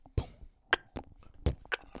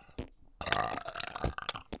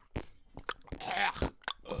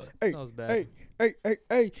That was bad.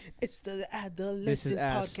 Hey. It's the Adolescence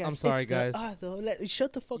podcast. I'm sorry, guys.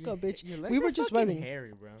 Shut the fuck up, bitch. We were just vibing.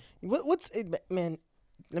 Hairy, bro. What's it, man?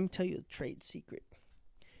 Let me tell you a trade secret.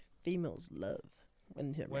 Females love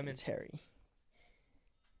when their man's hairy.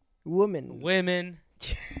 Women.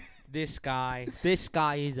 This guy is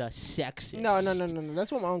a sexist. No.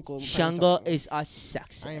 That's what my uncle. Shunga is a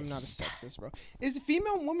sexist. I am not a sexist, bro. Is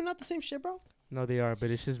female and woman not the same shit, bro? No, they are, but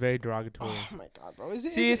it's just very derogatory. Oh my god, bro.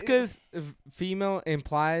 See, it's because female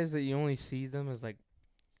implies that you only see them as like,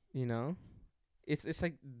 you know, it's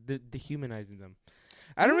like dehumanizing them.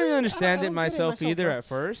 I don't really understand it myself either at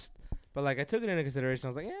first, but like I took it into consideration. I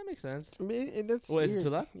was like, yeah, it makes sense. That's weird. Is it too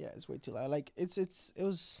loud? Yeah, it's way too loud. Like it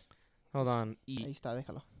was. Hold on. Ahí está,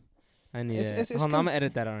 déjalo. I need it. Hold on, I'm gonna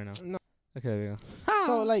edit that out right now. No. Okay, there we go.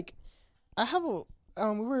 So like, I have a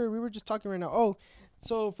we were just talking right now. Oh.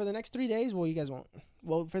 So for the next 3 days, well, you guys won't.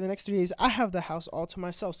 Well, for the next 3 days, I have the house all to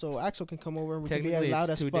myself, so Axel can come over and we can be as loud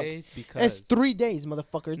as fuck. Days because it's 3 days,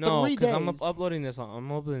 motherfucker. No, 3 days. I'm uploading this.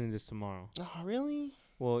 I'm uploading this tomorrow. Oh, really?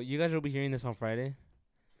 Well, you guys will be hearing this on Friday.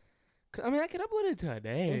 I mean, I could upload it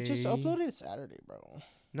today. Just upload it Saturday, bro.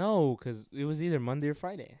 No, because it was either Monday or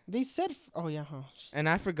Friday. They said, oh yeah, huh? And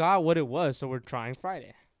I forgot what it was, so we're trying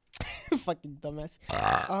Friday. Fucking dumbass.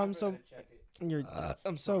 So.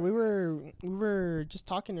 So we were just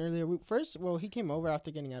talking earlier. He came over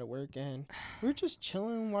after getting out of work, and we were just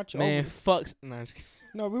chilling, watching. Man, fucks.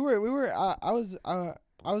 No, we were. I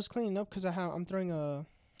was cleaning up because I'm throwing a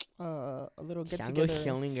little get together.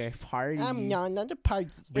 Throwing a party. I'm not a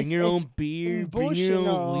party. Bring your own beer. Bring your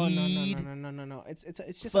own weed. No.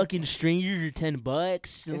 It's just fucking strangers are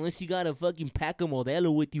 $10 unless you got a fucking pack of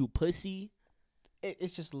Modelo with you, pussy.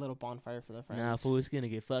 It's just a little bonfire for the friends. Nah, fool, it's gonna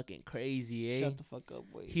get fucking crazy, eh? Shut the fuck up,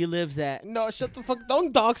 wait. He lives at... No, shut the fuck...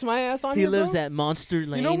 Don't dox my ass on here, bro. He lives at Monster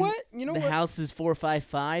Lane. You know what? The house is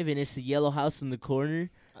 455, and it's the yellow house in the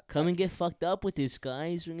corner. Come and get fucked up with this,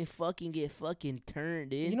 guys. We're gonna fucking get fucking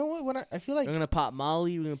turned, dude. You know what? I feel like... We're gonna pop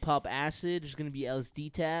Molly. We're gonna pop acid. There's gonna be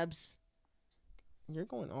LSD tabs. You're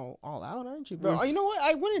going all out, aren't you, bro? You know what?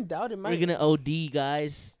 I wouldn't doubt it. We're gonna OD,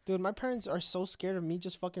 guys. Dude, my parents are so scared of me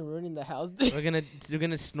just fucking ruining the house. We're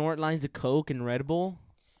gonna snort lines of Coke and Red Bull.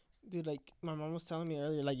 Dude, like my mom was telling me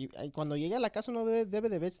earlier, like cuando llegue a la casa no debe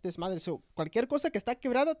de ver desmadre. So cualquier cosa que está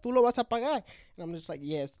quebrada, tú lo vas a pagar. And I'm just like,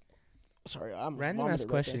 yes. Sorry, I'm random ass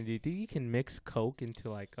question. Do you think you can mix Coke into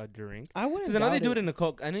like a drink? I wouldn't. Because I know they do it in a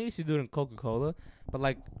Coke. I know you used to do it in Coca-Cola, but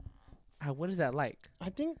like, what is that like? I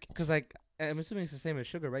think because like I'm assuming it's the same as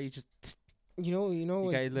sugar, right? You just you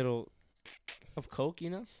got a little of Coke, you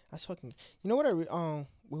know. That's fucking. You know what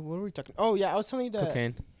what were we talking? Oh yeah, I was telling you that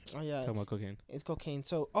cocaine. Oh yeah, talking about cocaine. It's cocaine.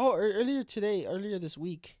 So earlier this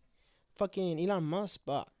week, fucking Elon Musk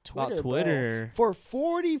bought Twitter, bro,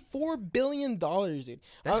 for $44 billion, dude.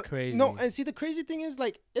 That's crazy. No, and see the crazy thing is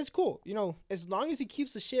like it's cool, you know, as long as he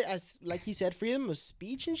keeps the shit as like he said, freedom of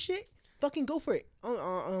speech and shit. Fucking go for it.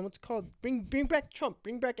 What's it called? Bring back Trump.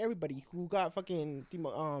 Bring back everybody who got fucking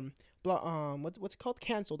what's it called?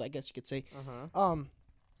 Canceled, I guess you could say.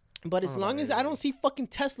 But as long as I don't see fucking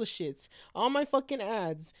Tesla shits on my fucking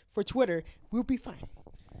ads for Twitter, we'll be fine.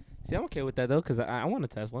 See, I'm okay with that though, cause I want a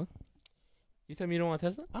Tesla. You tell me you don't want a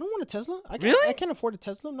Tesla? I don't want a Tesla. Really? I can't afford a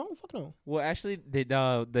Tesla. No, fuck no. Well, actually,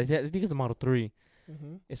 because the Model 3.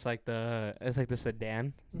 Mm-hmm. It's like the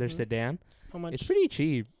sedan. Their sedan. How much? It's pretty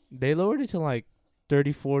cheap. They lowered it to like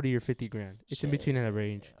 30, 40, or 50 grand. It's in between that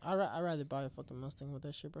range. I'd rather buy a fucking Mustang with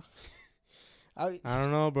that shit, bro. I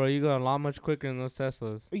don't know, bro. You go a lot much quicker than those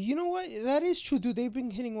Teslas. You know what? That is true, dude. They've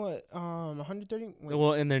been hitting what 130. Wait.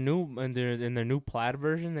 Well, in their new Plaid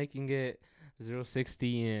version, they can get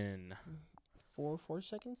 0-60 in 4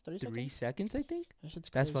 seconds, 3 seconds, I think.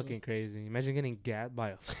 That's fucking crazy. Imagine getting gapped by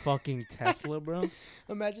a fucking Tesla, bro.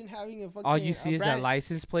 Imagine having a fucking. All you see is that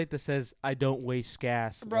license plate that says "I don't waste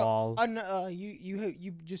gas." Bro,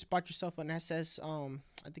 you just bought yourself an SS.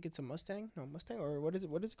 I think it's a Mustang. No, Mustang, or what is it?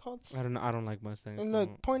 What is it called? I don't know. I don't like Mustangs. And the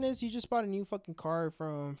point is, you just bought a new fucking car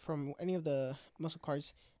from any of the muscle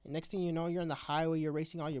cars. And next thing you know, you're on the highway. You're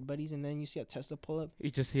racing all your buddies, and then you see a Tesla pull up. You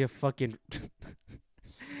just see a fucking.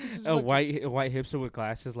 A white hipster with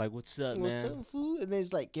glasses, like, what's up, man? What's up, fool? And then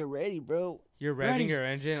it's like, get ready, bro. You're revving your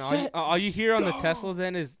engine. All you hear on the Tesla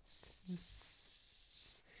then is...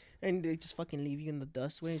 And they just fucking leave you in the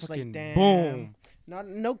dust. When it's like, damn. Boom.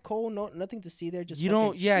 No coal, nothing to see there. Just you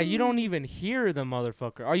don't even hear the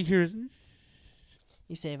motherfucker. All you hear is...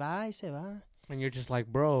 Y se va. And you're just like,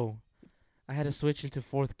 bro, I had to switch into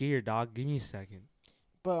 4th gear, dog. Give me a second.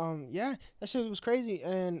 But, yeah, that shit was crazy.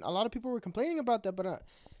 And a lot of people were complaining about that. But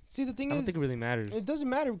See, the thing I is, don't think it really matters. it doesn't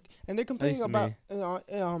matter, and they're complaining At about.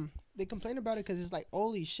 They complain about it because it's like,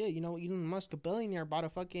 holy shit, you know, Elon Musk, a billionaire, bought a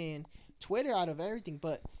fucking Twitter out of everything.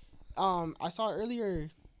 But I saw earlier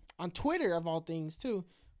on Twitter, of all things, too,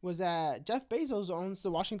 was that Jeff Bezos owns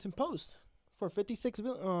the Washington Post for $56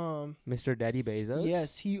 billion. Mr. Daddy Bezos.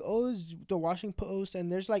 Yes, he owns the Washington Post,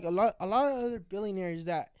 and there's like a lot of other billionaires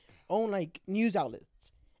that own like news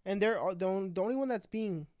outlets, and they're the only one that's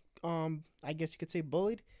being I guess you could say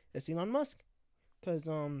bullied is Elon Musk, because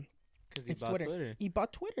he bought Twitter. He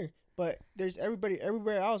bought Twitter, but there's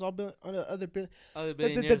everywhere else, all other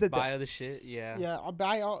billionaires buy other shit. Yeah. Yeah, I'll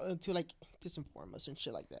buy all to like disinform us and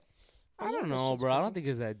shit like that. I don't know, bro. I don't think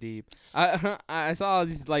it's that deep. I saw all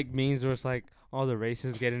these like memes where it's like all the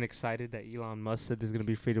racists getting excited that Elon Musk said there's gonna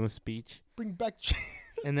be freedom of speech. Bring back.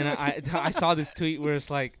 And then I saw this tweet where it's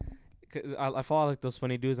like, I follow like those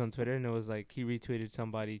funny dudes on Twitter, and it was like he retweeted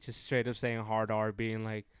somebody just straight up saying hard R, being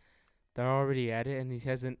like, they're already at it, and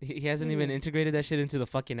he hasn't even integrated that shit into the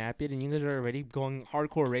fucking app yet, and you guys are already going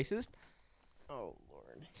hardcore racist. Oh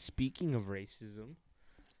Lord. Speaking of racism,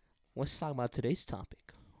 let's talk about today's topic.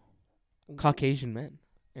 Caucasian men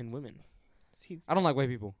and women. I don't like white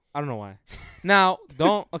people. I don't know why. Now,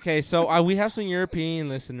 so we have some European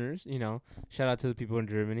listeners, you know. Shout out to the people in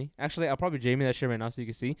Germany. Actually, I'll probably Jamie that shit right now so you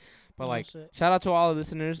can see. But shout out to all the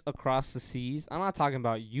listeners across the seas. I'm not talking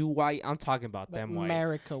about you white. I'm talking about them white.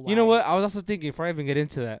 America white. You know what? I was also thinking, before I even get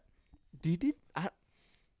into that, this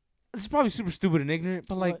is probably super stupid and ignorant,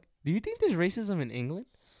 but like, do you think there's racism in England?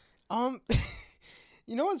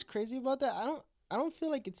 You know what's crazy about that? I don't feel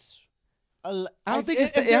like it's. I don't think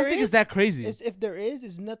it's that crazy. If there is,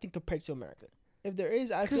 it's nothing compared to America. If there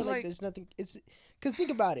is, I feel like there's nothing. It's because think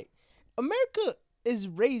about it. America is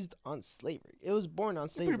raised on slavery. It was born on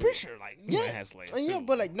slavery. I'm pretty sure, like, England has slaves. Yeah,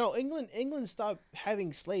 but like, no, England stopped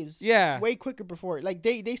having slaves. Yeah, way quicker before. Like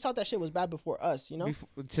they saw that shit was bad before us. You know.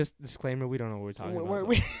 Just disclaimer: we don't know what we're talking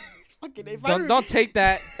about. Okay, don't take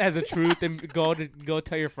that as a truth and go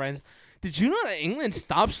tell your friends. Did you know that England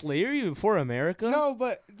stopped slavery before America? No,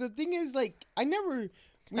 but the thing is, like, you don't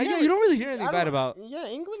really hear anything bad about. Yeah,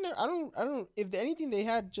 England. I don't. If anything, they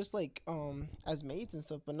had just like as maids and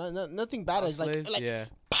stuff, but nothing bad as like yeah.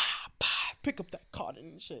 Pick up that cotton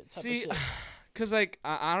and shit. See, cause like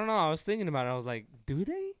I don't know. I was thinking about it. I was like, do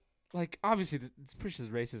they? Like, obviously, it's pretty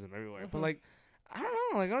racism everywhere, but like, I don't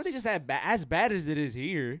know. Like, I don't think it's that as bad as it is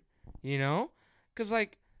here. You know, cause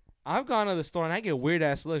like. I've gone to the store and I get weird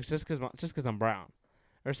ass looks just cause I'm brown,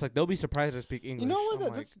 or it's like they'll be surprised I speak English. You know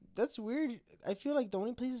what? That's weird. I feel like the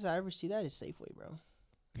only places I ever see that is Safeway, bro.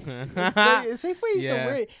 Safeway is the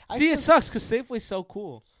weird. It sucks cause Safeway's so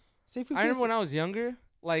cool. Safeway. I remember when I was younger,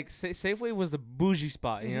 like Safeway was the bougie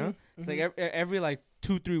spot. You know, it's like every like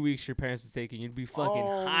 2-3 weeks your parents would take you. You'd be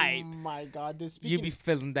fucking hype. Oh my god, you'd be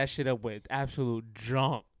filling that shit up with absolute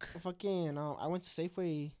junk. Fucking, I went to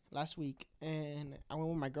Safeway last week and I went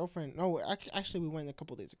with my girlfriend. No, actually we went a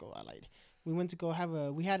couple days ago. I lied. We went to go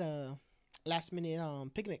we had a last minute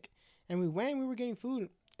picnic, and we were getting food,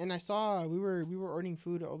 and I saw we were ordering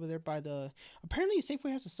food over there by apparently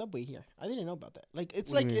Safeway has a Subway here. I didn't know about that. Like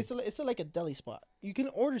it's like a deli spot. You can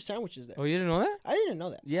order sandwiches there. Oh, you didn't know that? I didn't know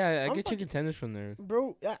that. Yeah, I get chicken tenders from there.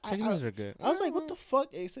 Bro, chicken tenders are good. I was like, what the fuck?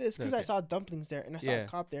 It's because I saw dumplings there, and I saw a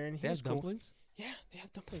cop there, and he was cool. Dumplings? Yeah, they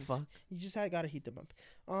have dumplings. Fuck. You just gotta heat them up.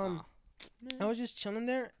 I was just chilling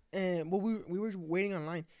there, and we were waiting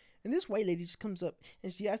online, and this white lady just comes up,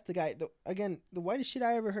 and she asked the guy, the whitest shit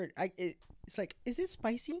I ever heard. It's like, is it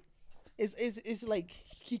spicy? Is like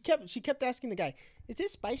she kept asking the guy, is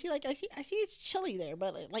it spicy? Like I see it's chili there,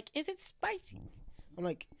 but like is it spicy? I'm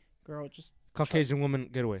like, girl, just Caucasian woman,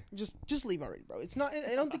 get away. Just leave already, bro. It's not.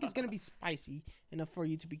 I don't think it's gonna be spicy enough for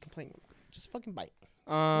you to be complaining. Just fucking bite.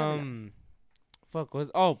 But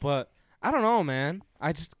I don't know, man.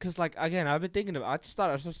 Cause like again, I've been thinking about.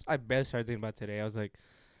 I barely started thinking about today. I was like,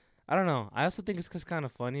 I don't know. I also think it's kind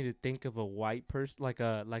of funny to think of a white person, like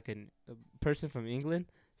a person from England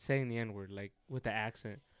saying the N-word, like with the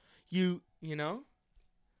accent. You know?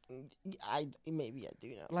 Maybe I do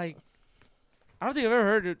know. Like, I don't think I've ever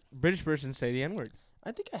heard a British person say the N-word.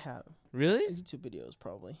 I think I have. Really? YouTube videos,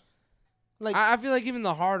 probably. Like, I feel like even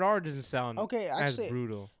the hard R doesn't sound as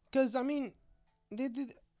brutal. Because I mean,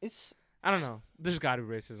 it's. I don't know. There's got to be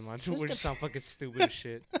racism. We're just sound fucking stupid as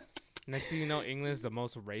shit. Next thing you know, England's the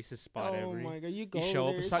most racist spot ever. Oh my god, you show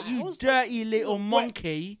there. up, it's like, you dirty little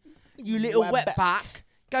monkey, you little wetback.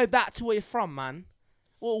 Go back to where you're from, man.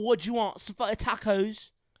 What do you want? Some fucking tacos?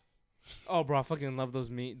 Oh, bro, I fucking love those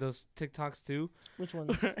TikToks too. Which one?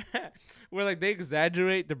 Where like they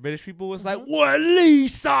exaggerate the British people was like, well, at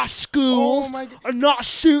least our schools are not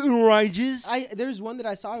shooting ranges. There's one that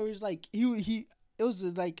I saw where it was like it was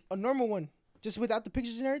like a normal one, just without the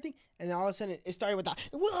pictures and everything, and then all of a sudden it started with that.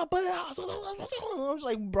 I was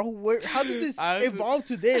like, bro, how did this evolve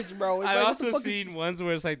to this, bro? It's I've like, also seen ones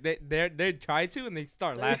where it's like they try to and they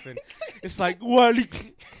start laughing. It's like, well,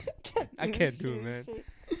 I can't do it, man.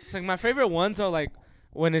 It's like my favorite ones are like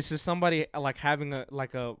when it's just somebody like having an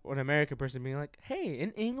American person being like, "Hey,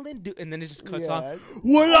 in England," and then it just cuts off.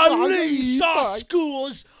 Well, at least our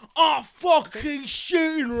schools are fucking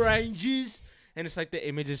shooting ranges, and it's like the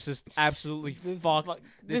image is just absolutely fucked.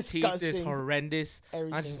 The teeth is horrendous.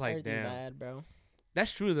 I'm just like, damn, bad, bro.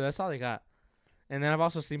 That's true though. That's all they got. And then I've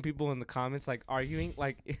also seen people in the comments like arguing,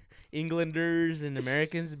 like Englanders and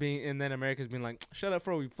Americans and then Americans being like, "Shut up,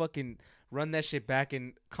 bro. We fucking run that shit back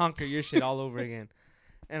and conquer your shit all over again."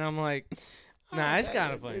 And I'm like, nah, it's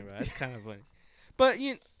kind of funny, bro. It's kind of funny. But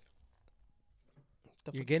you're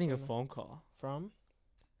getting a phone call. From?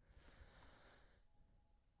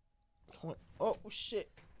 Oh, shit.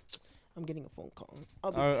 I'm getting a phone call.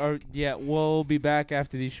 Yeah, we'll be back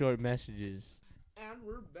after these short messages. And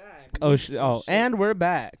we're back. And we're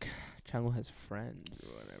back. Chango has friends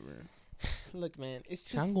or whatever. Look, man, it's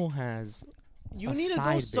just... Chango has... You need to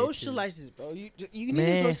go socialize this, bro. You need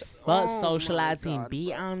man, to go... fuck socializing,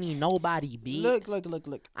 B. I don't need nobody, B. Look.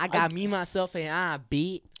 I got me, myself, and I,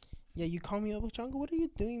 B. Yeah, you call me up with Chango. What are you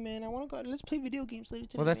doing, man? I want to go. Let's play video games later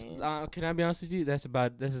today, well, that's... can I be honest with you? This is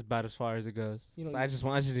about as far as it goes. So I just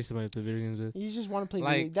need somebody to play video games with. You just want to play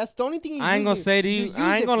video games. That's the only thing you I ain't going to say to you.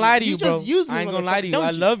 I ain't going to lie to you, bro. I ain't going to lie to you.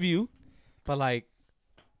 I love you. But, like...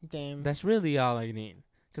 Damn. That's really all I need.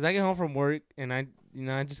 Because I get home from work, and I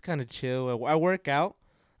just kind of chill. I work out.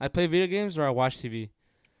 I play video games or I watch TV.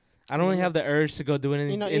 I don't really have the urge to go do it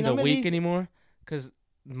in the week anymore because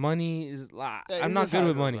money is... I'm not good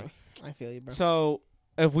with money. Bro. I feel you, bro. So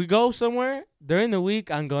if we go somewhere during the week,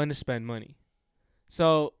 I'm going to spend money.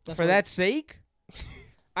 So for that sake,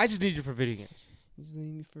 I just need you for video games. You just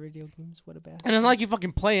need me for video games? What a bastard. And it's not like you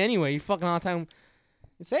fucking play anyway. You fucking all the time.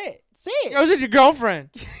 Say it. I was with your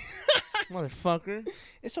girlfriend. Motherfucker.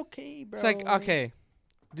 It's okay, bro. It's like, okay.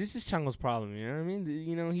 This is Chango's problem, you know what I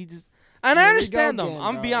mean? He just... And I understand them.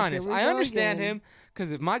 I'm gonna be honest. I understand him, because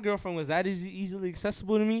if my girlfriend was that easily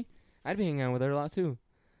accessible to me, I'd be hanging out with her a lot, too.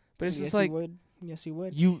 But it's just like... Yes, you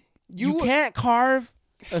would. You can't carve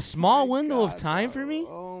a small window of time for me?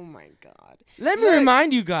 Oh, my God. Let me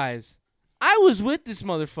remind you guys, I was with this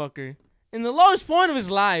motherfucker in the lowest point of his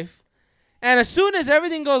life, and as soon as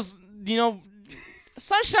everything goes,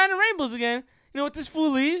 sunshine and rainbows again, you know what this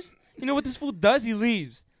fool leaves? You know what this fool does? He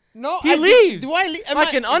leaves. No, he leaves. Do I leave?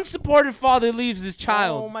 Like an unsupported father leaves his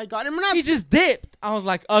child. Oh my God! He just dipped. I was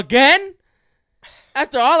like, again?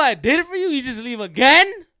 After all I did for you, you just leave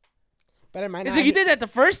again? But am I not? It's like you did that the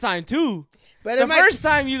first time too. But the first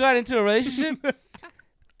time you got into a relationship,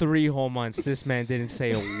 3 whole months, this man didn't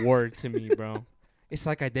say a word to me, bro. It's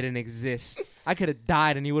like I didn't exist. I could have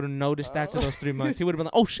died, and he would have noticed after those 3 months. He would have been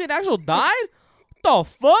like, "Oh shit, Axel died? What the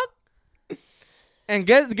fuck?" And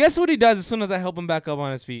guess what he does as soon as I help him back up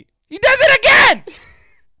on his feet? He does it again!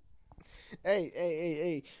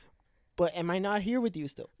 Hey. But am I not here with you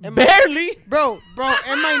still? Barely. Bro,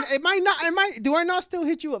 am I not, do I not still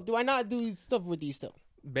hit you up? Do I not do stuff with you still?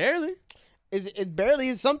 Barely. It barely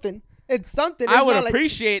is something. It's something. I would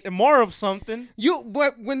appreciate more of something.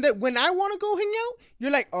 But when I want to go hang out,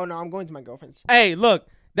 you're like, "Oh no, I'm going to my girlfriend's." Hey, look.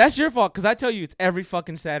 That's your fault, because I tell you, it's every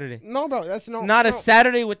fucking Saturday. No, bro, that's not a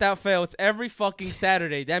Saturday without fail. It's every fucking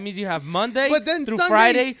Saturday. That means you have Monday through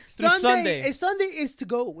Friday through Sunday. Sunday is to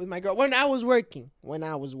go with my girl when I was working.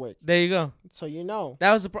 There you go. So you know.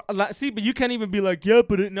 That was see, but you can't even be like, yeah,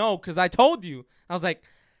 but no, because I told you. I was like,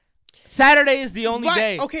 Saturday is the only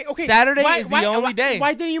day. Okay. Saturday is the only day.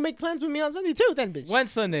 Why didn't you make plans with me on Sunday too, then, bitch? When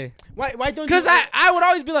Sunday? Why don't you? Because I would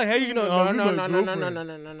always be like, hey, you know,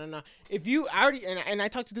 no. If you already and I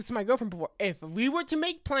talked to my girlfriend before. If we were to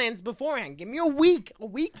make plans beforehand, give me a week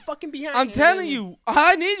fucking behind. I'm telling you, all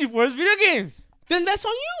I need you for is video games. Then that's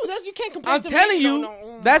on you. You can't complain. I'm telling you,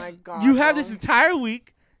 you have this entire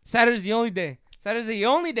week. Saturday's the only day. Saturday's the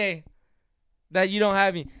only day that you don't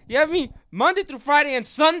have me. You have me Monday through Friday and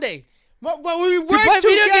Sunday. But we worked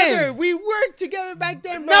together. We worked together back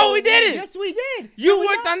then, bro. No, we didn't. Yes, we did. You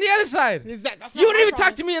worked on the other side. That's you didn't even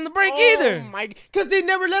talk to me on the break either. Oh my! Because they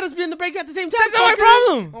never let us be on the break at the same time. That's not my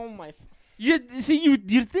problem. Oh my! You'd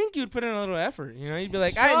think you'd put in a little effort. You'd be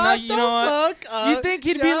like, you know what? You think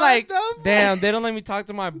he'd be like, damn, they don't let me talk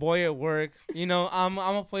to my boy at work. I'm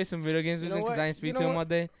gonna play some video games with him because I ain't speak to him all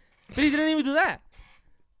day. But he didn't even do that.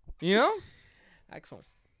 You know? Axel,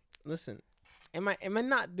 listen. Am I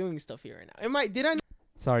not doing stuff here right now? Did I?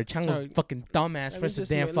 Sorry, Chango's fucking dumbass. Press the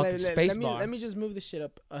damn fucking space bar. Let me just move this shit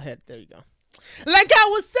up ahead. There you go. Like I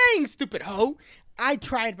was saying, stupid hoe. I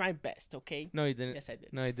tried my best, okay? No, you didn't. Yes, I did.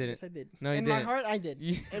 No, you didn't. Yes, I did. No, you in didn't. In my heart, I did.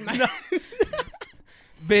 No.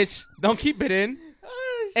 Bitch, don't keep it in.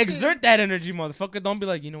 Oh, exert that energy, motherfucker. Don't be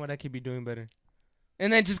like, you know what, I could be doing better.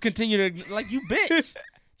 And then just continue to, like, you bitch.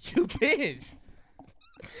 You bitch.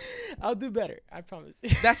 I'll do better. I promise.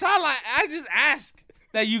 That's all I just ask.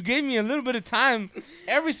 That you gave me a little bit of time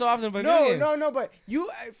every so often. But no, but you,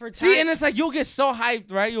 for time. See, and it's like, you'll get so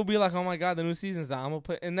hyped, right? You'll be like, oh my God, the new season's out. I'm gonna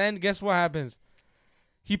play. And then guess what happens?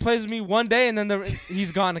 He plays with me one day and then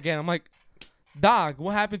he's gone again. I'm like, dog,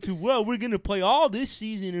 what happened to, well, we're going to play all this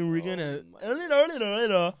season and we're going to.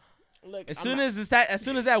 Look, As soon as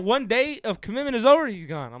that one day of commitment is over, he's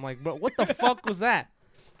gone. I'm like, bro, what the fuck was that?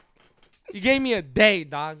 You gave me a day,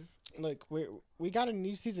 dog. Look, we got a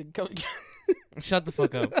new season coming. Shut the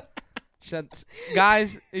fuck up.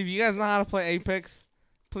 Guys, if you guys know how to play Apex,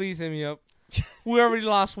 please hit me up. We already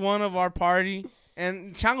lost one of our party,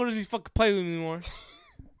 and Chango doesn't fucking play with me anymore.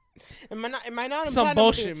 Am I not in some platinum,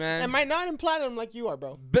 bullshit, dude? man. Am I not in platinum like you are,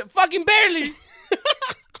 bro? Fucking barely.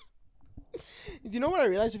 You know what I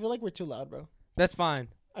realized? I feel like we're too loud, bro. That's fine.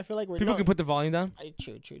 I feel like people can put the volume down.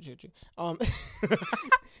 True.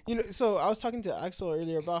 You know, so I was talking to Axel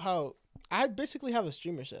earlier about how I basically have a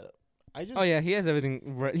streamer setup. Oh yeah, he has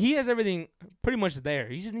everything. He has everything pretty much there.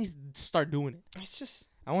 He just needs to start doing it. It's just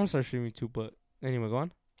I want to start streaming too, but anyway, go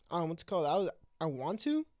on. What's it called? I want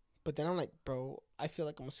to, but then I'm like, bro, I feel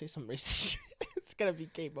like I'm gonna say some racist shit. It's gonna be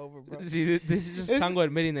game over, bro. See, this is just Chango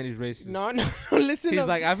admitting that he's racist. No, listen. He's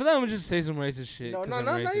like, I feel like I'm gonna just say some racist shit. No,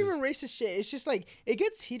 not even racist shit. It's just like it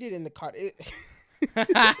gets heated in the car.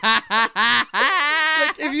 Like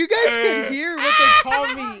if you guys could hear what they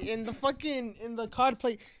call me in the COD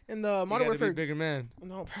play in the Modern Warfare. Be a bigger man.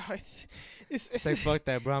 No, bro, it's say fuck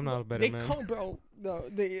that, bro. I'm not a better man. They call, bro. No,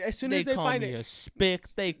 as soon as they find it, they call me a spick.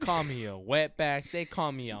 They call me a wetback. They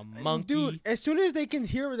call me a monkey. Dude, as soon as they can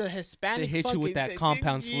hear the Hispanic, they hit you with that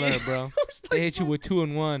compound slur, bro. Like, they hit you with 2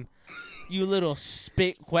 and 1. You little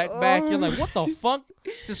spit wetback. You're like, what the fuck?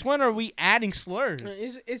 Since when are we adding slurs?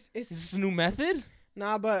 Is this a new method?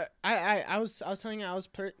 Nah, but I was telling you I was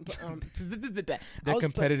they're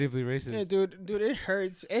competitively racist. Yeah, dude, it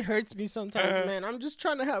hurts. It hurts me sometimes, man. I'm just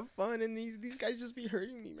trying to have fun, and these guys just be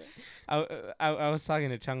hurting me, man. I was talking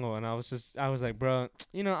to Chango, and I was like, bro,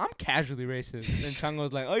 you know, I'm casually racist, and Chango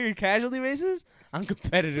was like, oh, you're casually racist? I'm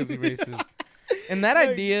competitively racist, and that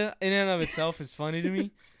idea in and of itself is funny to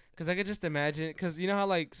me. Because I could just imagine, because you know how,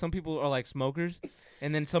 like, some people are, like, smokers,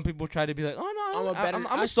 and then some people try to be like, oh, no,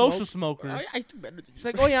 I'm a social smoker. I do better than you. It's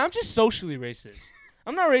like, oh, yeah, I'm just socially racist.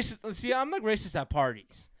 I'm not racist. See, I'm, like, racist at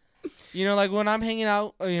parties. You know, like, when I'm hanging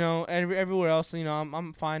out, you know, everywhere else, you know,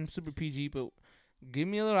 I'm fine, super PG, but give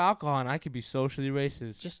me a little alcohol, and I could be socially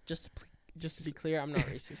racist. Just to be clear, I'm not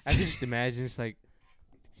racist. I can just imagine, it's like,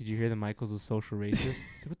 did you hear that Michael's a social racist?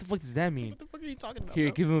 Like, what the fuck does that mean? What the fuck are you talking about? Here,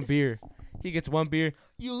 bro? give him a beer. He gets 1 beer.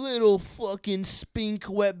 You little fucking spink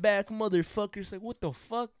wetback motherfucker. It's like, what the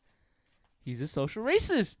fuck? He's a social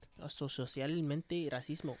racist. Socialmente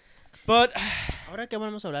racismo. But ahora qué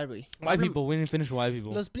vamos a hablar, güey? White people. We didn't finish white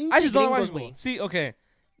people. Los I just don't like white gringos, people. See, okay.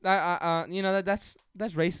 You know, that's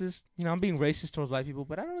racist. You know, I'm being racist towards white people,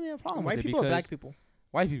 but I don't really have a problem with it. White people or black people?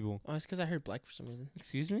 White people. Oh, it's because I heard black for some reason.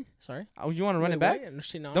 Excuse me? Sorry? Oh, you want to run it back?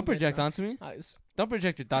 No, don't project onto me. Don't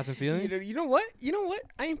project your thoughts and feelings. You know what?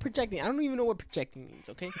 I ain't projecting. I don't even know what projecting means,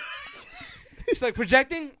 okay? It's like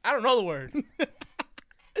projecting? I don't know the word.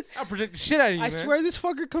 I'll project the shit out of you, I man. swear this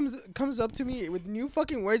fucker comes up to me with new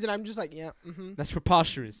fucking words, and I'm just like, yeah, mm-hmm. That's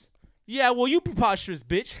preposterous. Yeah, well, you preposterous,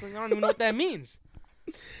 bitch. Like, I don't even know what that means.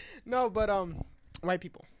 No, but, white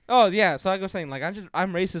people. Oh, yeah. So like I was saying, like,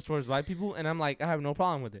 I'm racist towards white people, and I'm like, I have no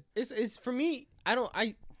problem with it. It's for me,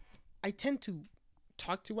 I tend to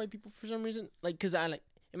talk to white people for some reason. Like, because I, like,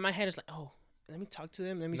 in my head, it's like, oh, let me talk to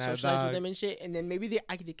them. Let me socialize with them and shit. And then maybe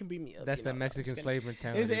they can bring me up. That's that Mexican slave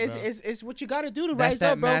mentality, it's what you got to do to rise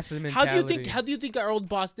up, bro. How do you think our old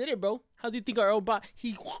boss did it, bro? How do you think our old boss,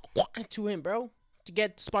 he to him, bro? To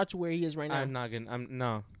get the spot to where he is right now.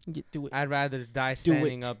 No. Do it. I'd rather die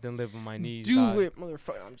standing up than live on my knees. Do it,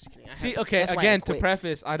 motherfucker. I'm just kidding. See, okay, again, to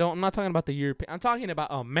preface, I'm not talking about the European. I'm talking about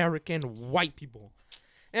American white people.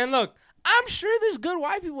 And look, I'm sure there's good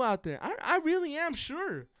white people out there. I really am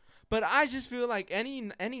sure. But I just feel like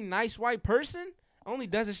any nice white person only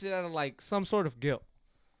does this shit out of, like, some sort of guilt.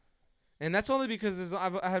 And that's only because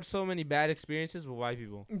I had so many bad experiences with white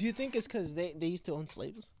people. Do you think it's because they used to own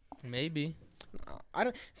slaves? Maybe. I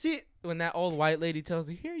don't see when that old white lady tells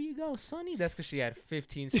you, "Here you go, Sonny." That's because she had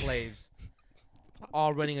 15 slaves,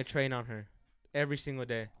 all running a train on her, every single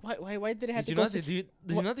day. Why did it have Did to you go?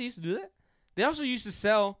 Did you know they used to do that? They also used to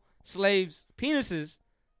sell slaves' penises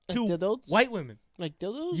to dildos? white women. Like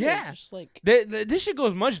dildos? Yeah. Just like This shit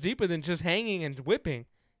goes much deeper than just hanging and whipping.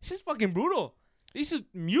 It's just fucking brutal. They used to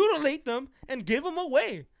mutilate them and give them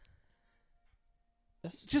away.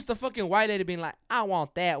 That's just a fucking white lady being like, "I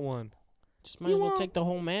want that one." Just might as well take the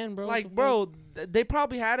whole man, bro. Like, bro, they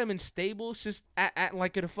probably had him in stables, just at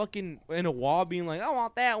like at a fucking in a wall, being like, "I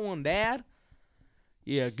want that one, Dad."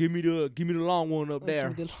 Yeah, give me the long one up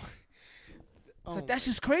there. It's like that's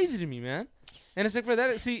just crazy to me, man. And it's like for that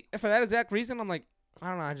exact reason, I'm like, I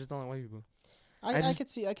don't know, I just don't like white people. I could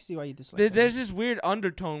see why you dislike. There's this weird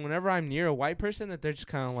undertone whenever I'm near a white person that they're just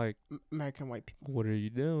kind of like American white people. What are you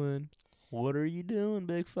doing? What are you doing,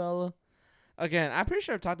 big fella? Again, I'm pretty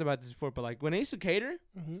sure I've talked about this before, but like when I used to cater,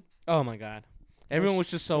 oh my god, everyone was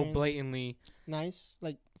just so blatantly nice,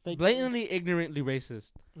 like fake blatantly ignorantly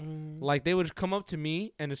racist. Like they would come up to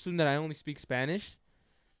me and assume that I only speak Spanish,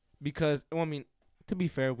 because I mean, to be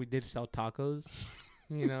fair, we did sell tacos,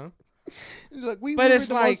 you know. Like we were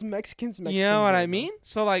the most Mexicans. You know what I mean?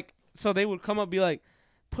 So they would come up and be like,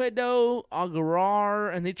 "Puedo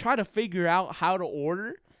agarrar," and they try to figure out how to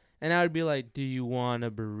order. And I would be like, "Do you want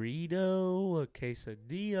a burrito, a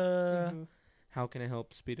quesadilla? How can I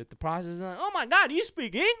help speed up the process?" And like, "Oh my God, you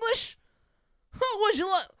speak English? What you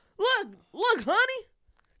look, honey?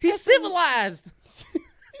 He's civilized."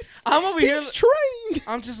 I'm over here. He's trained.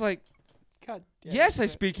 I'm just like, God. Yes, I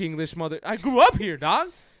speak English, mother. I grew up here,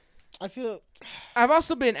 dog. I've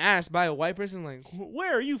also been asked by a white person like,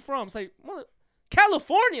 "Where are you from?" It's like,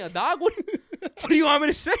 California, dog. What do you want me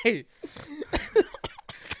to say?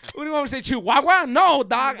 What do you want me to say, Chihuahua? No,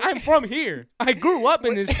 dog. I'm from here. I grew up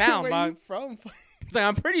in this town, dog. Where you from? It's like,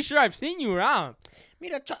 I'm pretty sure I've seen you around.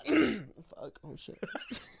 Fuck. Oh, shit.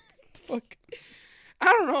 Fuck. I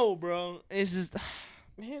don't know, bro. It's just...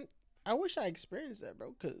 Man, I wish I experienced that,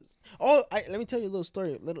 bro. Cause let me tell you a little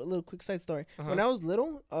story, little quick side story. When I was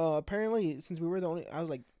little, apparently since we were I was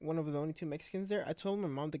like one of the only two Mexicans there. I told my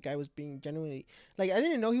mom the guy was being genuinely like I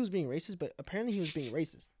didn't know he was being racist, but apparently he was being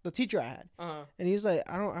racist. The teacher I had, and he was like,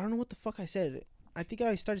 I don't know what the fuck I said. I think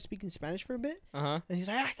I started speaking Spanish for a bit, and he's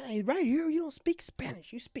like, right here, you don't speak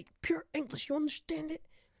Spanish, you speak pure English. You understand it?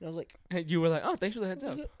 And I was like, and you were like, "Oh, thanks for the heads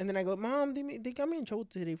up." And then I go, "Mom, they got me in trouble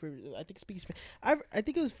today for I think speaking Spanish. I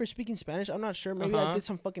think it was for speaking Spanish. I'm not sure. Maybe I did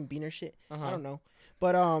some fucking beaner shit. I don't know.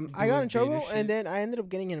 But I got in trouble, and then I ended up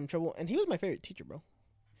getting him in trouble. And he was my favorite teacher, bro.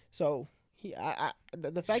 So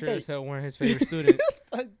the fact that weren't his favorite student.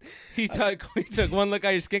 he took one look at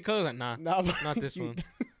your skin color, like, nah, not this one.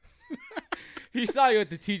 He saw you at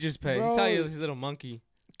the teacher's pay. He saw you this little monkey.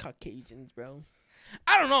 Caucasians, bro.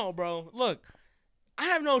 I don't know, bro. Look. I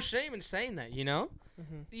have no shame in saying that, you know?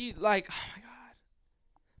 You, like, oh my God.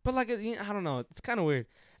 But, like, I don't know. It's kind of weird.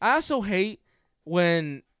 I also hate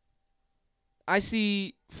when I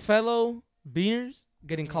see fellow beaners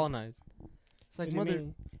getting colonized. It's like, mother.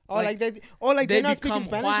 They're not speaking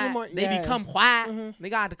Spanish white. anymore. They become white. They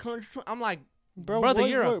got the country. I'm like, brother,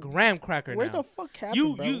 you're a graham cracker where now. Where the fuck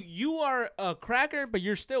happened, bro? You are a cracker, but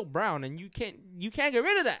you're still brown, and you can't get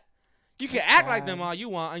rid of that. You can act like them all you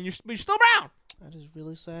want, and you're still brown. That is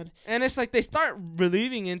really sad. And it's like they start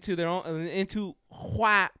relieving into their own into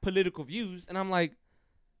white political views, and I'm like,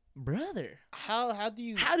 brother, how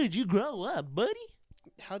did you grow up, buddy?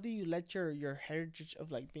 How do you let your heritage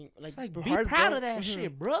of like being like be proud of that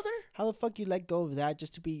shit, brother? How the fuck you let go of that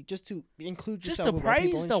just to include yourself? Just to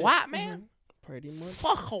praise the white man? Pretty much.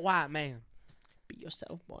 Fuck a white man. Be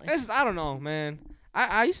yourself, boy. I don't know, man.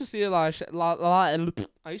 I used to see a lot of shit,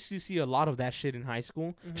 I used to see a lot of that shit in high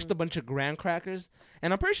school. Just a bunch of graham crackers.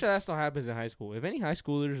 And I'm pretty sure that still happens in high school. If any high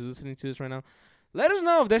schoolers are listening to this right now, let us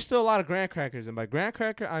know if there's still a lot of graham crackers. And by graham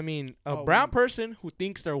cracker, I mean a brown person who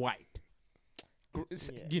thinks they're white.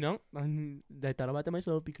 You know? I thought about that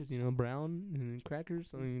myself because, you know, brown and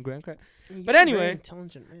crackers and graham crackers. But anyway,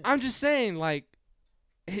 intelligent man. I'm just saying, like,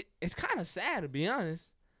 it's kind of sad, to be honest.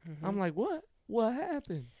 I'm like, what? What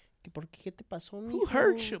happened? ¿Qué te pasó, mijo? Who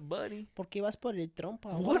hurt you, buddy? ¿Por qué vas por el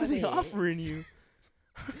trompa? What are they offering you?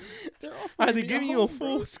 Are they giving you a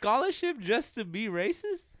full scholarship just to be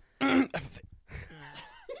racist?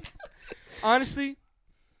 Honestly,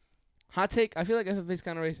 hot take, I feel like FFA is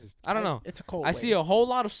kind of racist. I don't know. It's a cold I see a whole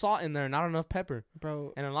lot of salt in there, not enough pepper.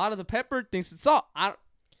 Bro. And a lot of the pepper thinks it's salt. I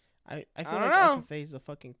feel like FFA is a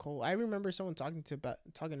fucking cold. I remember someone talking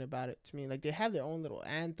about it to me. Like they have their own little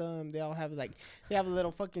anthem. They all have a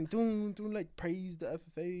little fucking tune like praise the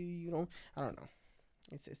FFA. You know, I don't know.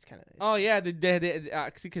 It's kind of. Oh yeah,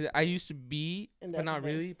 because I used to be, but not FFA.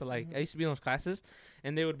 really. But like I used to be in those classes,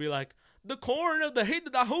 and they would be like the corn of the hate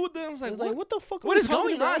of the hood. I was like, what the fuck? What is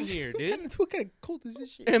talking going on about? here, dude? What kind of cult is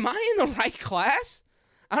this shit? Am I in the right class?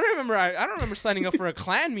 I don't remember. I don't remember signing up for a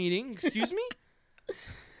clan meeting. Excuse me.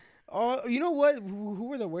 Oh, you know what? Who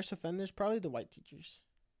were the worst offenders? Probably the white teachers,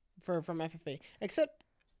 from FFA. Except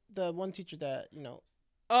the one teacher that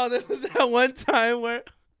Oh, there was that one time where.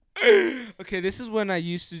 Okay, this is when I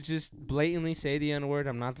used to just blatantly say the N-word.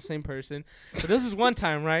 I'm not the same person. But this is one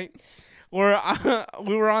time, right? Where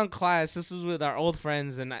we were on class. This was with our old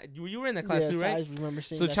friends, and you were in the class too, right? I remember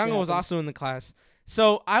seeing So that Chango shit was happen. also in the class.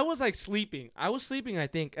 So I was like sleeping. I I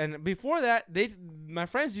think. And before that, my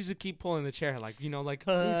friends used to keep pulling the chair, like You we're kept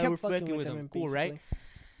fucking fucking with them. and Cool, right? basically-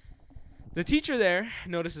 The teacher there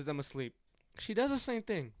notices I'm asleep. She does the same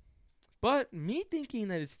thing. But me thinking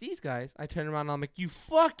that it's these guys, I turn around and I'm like, you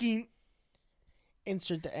fucking...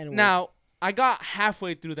 Insert the N-word. Now, I got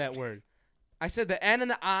halfway through that word. I said the N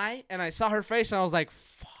and the I, and I saw her face, and I was like,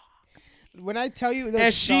 fuck. When I tell you, those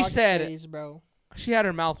And she shocked said- face, bro. She had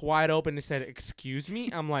her mouth wide open and said, excuse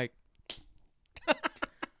me? I'm like,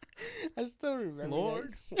 I still remember. Lord,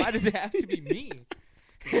 that shit. why does it have to be me?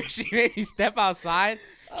 She made me step outside.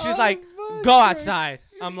 She's Oh, like, fuck, go bro. outside.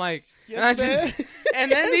 I'm like, Yes, and I man. just,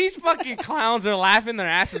 and then these fucking clowns are laughing their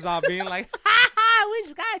asses off, being like, ha ha, we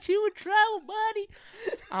just got you in trouble, buddy.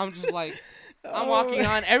 I'm just like, I'm walking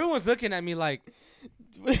on. Everyone's looking at me like,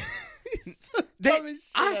 So dumb as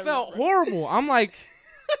shit, I felt remember. horrible. I'm like,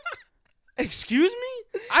 excuse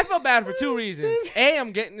me? I felt bad for two reasons. A,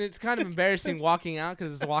 it's kind of embarrassing walking out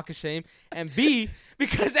because it's a walk of shame. And B,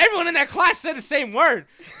 because everyone in that class said the same word.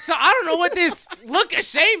 So I don't know what this look of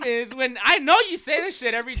shame is when I know you say this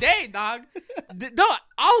shit every day, dog. No,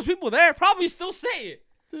 all those people there probably still say it.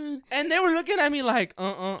 Dude, And they were looking at me like,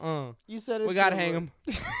 you said it. we gotta too, hang bro. him.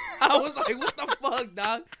 I was like, what the fuck,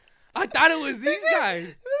 dog? I thought it was these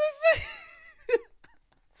guys.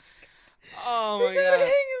 Oh my god.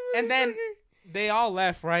 And then they all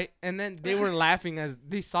left, right? And then they were laughing as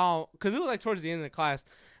they saw, because it was like towards the end of the class.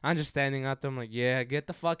 I'm just standing out there. I'm like, yeah, get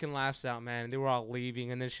the fucking laughs out, man. And they were all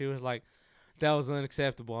leaving. And then she was like, that was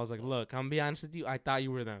unacceptable. I was like, look, I'm going to be honest with you. I thought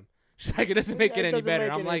you were them. She's like, it doesn't make it any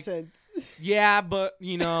better. I'm like, yeah, but,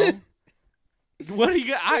 you know, what are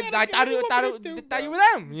you, I thought you were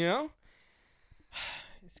them, you know?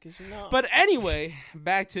 It's 'cause you're not. But anyway,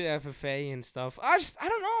 back to FFA and stuff. I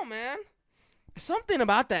don't know, man. Something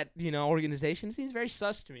about that, organization seems very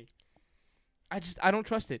sus to me. I don't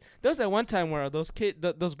trust it. There was that one time where those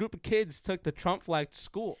group of kids took the Trump flag to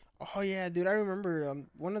school. Oh yeah, dude, I remember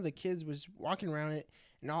one of the kids was walking around it,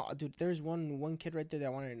 and dude, there's one kid right there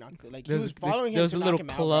that wanted to knock it. Like he was following him. There was to a knock little him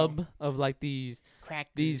club out, of like these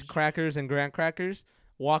crackers. crackers and graham crackers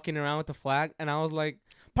walking around with the flag, and I was like,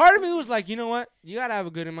 part of me was like, you know what? You gotta have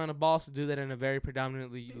a good amount of balls to do that in a very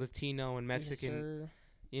predominantly Latino and Mexican,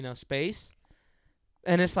 space.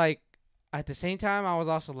 And it's like, at the same time, I was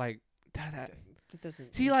also like, That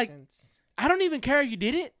doesn't See, make like, sense. I don't even care if you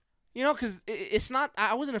did it. Because it's not,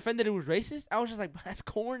 I wasn't offended it was racist. I was just like, that's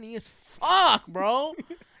corny as fuck, bro.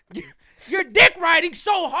 You're dick riding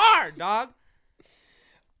so hard, dog.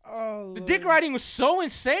 Oh, The dick riding was so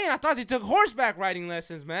insane. I thought they took horseback riding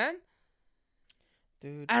lessons, man.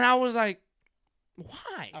 dude. And I was like,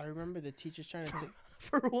 why? I remember the teachers trying to take.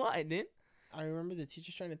 For what, dude? I remember the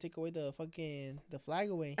teachers trying to take away the flag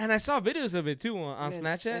away. And I saw videos of it, too, on And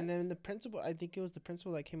then- Snapchat. And then the principal, I think it was the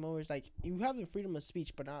principal that came over. Is like, you have the freedom of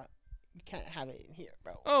speech, but you can't have it in here,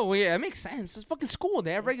 bro. Oh, well, yeah, it makes sense. It's fucking school.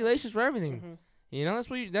 They have regulations for everything.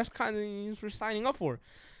 Mhm. That's kind of what we're signing up for.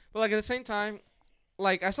 But, like, at the same time,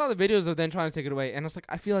 like, I saw the videos of them trying to take it away, and it's like,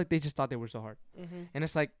 I feel like they just thought they were so hard. Mhm. And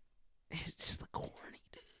it's like, it's just like corny,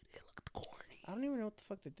 dude. It looked corny. I don't even know what the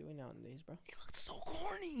fuck they're doing nowadays, bro. It looked so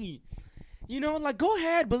corny. Like, go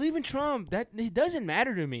ahead, believe in Trump. That it doesn't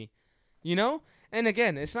matter to me. And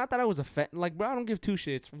again, it's not that I was offended. Like, bro, I don't give two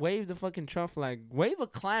shits. Wave the fucking Trump flag. Wave a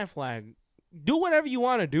Klan flag. Do whatever you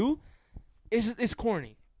want to do. It's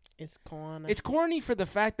corny. It's corny. It's corny for the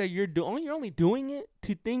fact that you're only doing it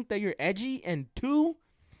to think that you're edgy, and two,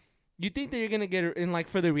 you think that you're gonna get it in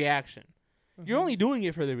for the reaction. You're only doing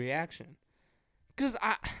it for the reaction. Cause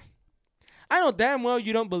I know damn well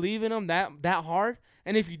you don't believe in them that hard,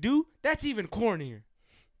 and if you do, that's even cornier.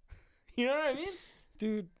 You know what I mean,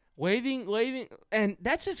 dude. Waving, and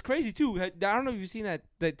that's just crazy too. I don't know if you've seen that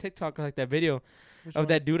TikTok or that video Which of one?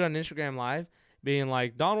 that dude on Instagram Live being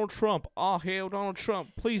like, Donald Trump, oh hail Donald Trump,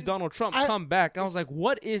 please Donald Trump come back. I was like,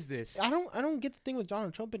 what is this? I don't get the thing with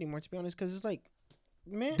Donald Trump anymore, to be honest, because it's like,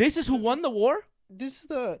 man, This is who won the war? This is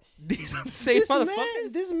the These are the same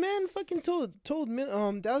motherfuckers. This man fucking told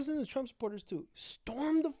thousands of Trump supporters to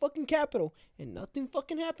storm the fucking Capitol, and nothing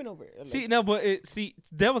fucking happened over it. Like,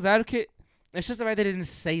 Devil's advocate. It's just the fact that they didn't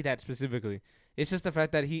say that specifically. It's just the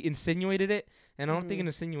fact that he insinuated it, and I don't think an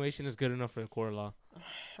insinuation is good enough for the court of law. I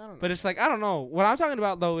don't know. But it's like, I don't know. What I'm talking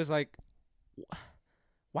about though is like,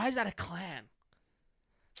 why is that a clan?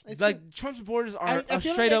 It's like Trump supporters are a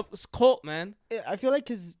straight up cult, man. I feel like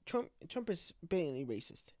because Trump is blatantly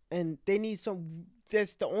racist, and they need some.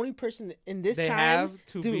 That's the only person in this time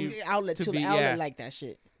to be outlet like that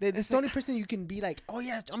shit. That's the only person you can be like, oh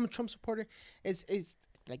yeah, I'm a Trump supporter. It's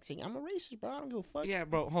like saying I'm a racist, bro. I don't give a fuck. Yeah,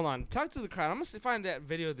 bro. Hold on. Talk to the crowd. I'm gonna find that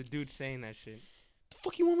video of the dude saying that shit. The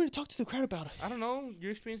fuck you want me to talk to the crowd about? I don't know. Your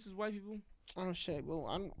experiences with white people. Oh shit! Well,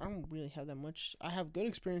 I don't really have that much. I have good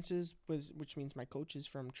experiences which means my coach is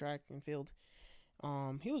from track and field.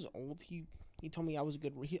 He was old. He told me I was a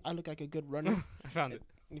good. I look like a good runner. I found it.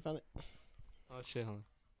 You found it? Oh shit! Hold on.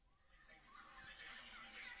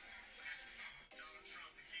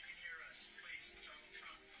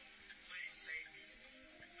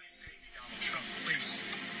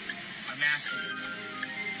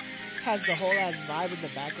 Has the whole ass vibe in the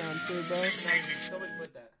background too, bro. Somebody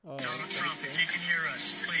put that. Donald Trump, if you can hear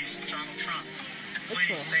us, please, Donald Trump,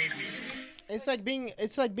 please save me.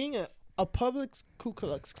 It's like being a public Ku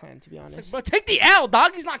Klux Klan, to be honest. But take the L,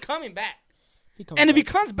 dog. He's not coming back. If he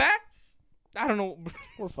comes back, I don't know.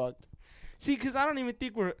 We're fucked. See, because I don't even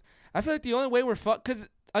think I feel like the only way we're fucked, because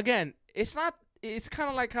again, it's kind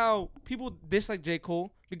of like how people dislike J.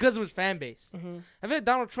 Cole because of his fan base. Mm-hmm. I feel like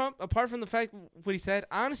Donald Trump, apart from the fact what he said,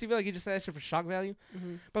 I honestly feel like he just said that shit for shock value.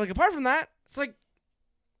 Mm-hmm. But like apart from that, it's like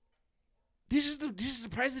this is the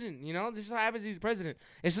president, you know? This is what happens. He's the president.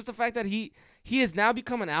 It's just the fact that he has now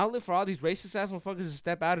become an outlet for all these racist ass motherfuckers to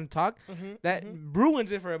step out and talk that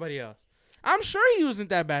ruins it for everybody else. I'm sure he wasn't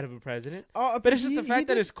that bad of a president, but it's just the fact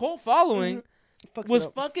that his cult following was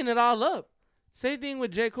fucking it all up. Same thing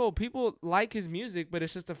with J. Cole. People like his music, but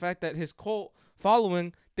it's just the fact that his cult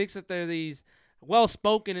following thinks that they're these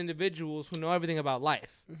well-spoken individuals who know everything about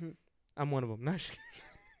life. Mm-hmm. I'm one of them. Not just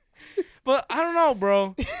kidding. But I don't know,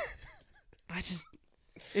 bro.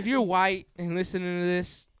 If you're white and listening to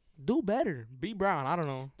this, do better. Be brown. I don't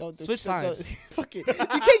know. Switch sides. Fuck it. You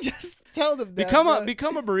can't just tell them that.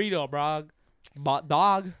 Become a burrito, bro.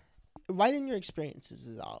 Dog. Widen your experiences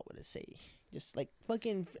is all I would say. Just like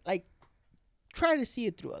fucking like try to see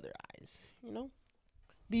it through other eyes. You know.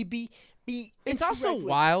 Be. It's also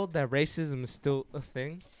wild that racism is still a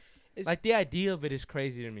thing. Like the idea of it is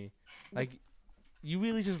crazy to me. Like you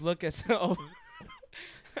really just look at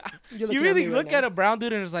you really look at a brown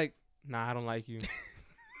dude and it's like, nah, I don't like you.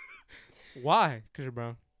 Why? Because you're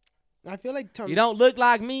brown. I feel like you don't look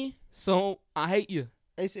like me, so I hate you.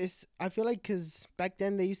 I feel like because back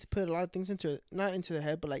then they used to put a lot of things not into the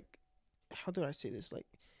head, but like, how do I say this? Like,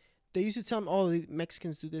 they used to tell them, oh, the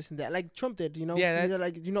Mexicans do this and that, like Trump did, you know? Yeah. They're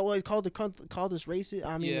like, you know what? Called us racist.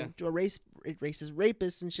 I mean, racist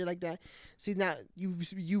rapists and shit like that. See, now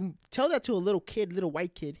you tell that to a little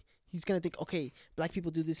white kid. He's gonna think, okay, black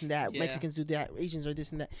people do this and that, Mexicans do that, Asians are this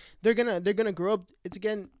and that. They're gonna grow up. It's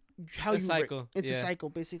again how a cycle. It's a cycle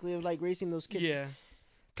basically of like raising those kids. Yeah.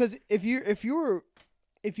 Because if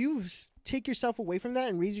you take yourself away from that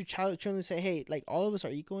and raise your children and say, hey, like all of us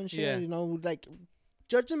are equal and shit, you know, like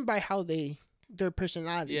judge them by how their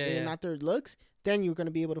personality and not their looks, then you're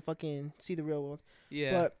gonna be able to fucking see the real world.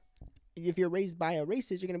 Yeah. But if you're raised by a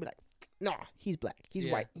racist, you're gonna be like, nah, he's black, he's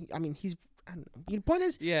white. I don't know. The point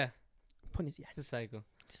is, it's a cycle.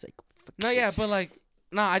 It's like, but like,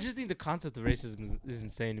 I just think the concept of racism is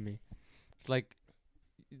insane to me. It's like,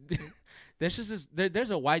 there's just there's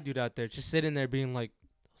a white dude out there just sitting there being like,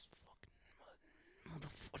 those fucking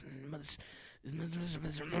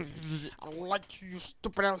I don't like you,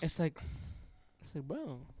 stupid ass. It's like,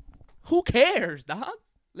 bro, who cares, dog?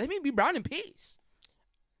 Let me be brown in peace.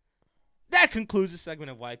 That concludes the segment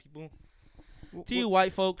of white people. To you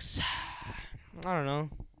white folks, I don't know.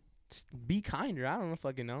 Just be kinder. I don't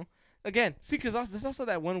fucking know. Again, see, because there's also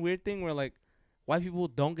that one weird thing where like white people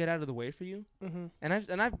don't get out of the way for you, and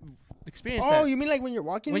I've experienced that. Oh, you mean like when you're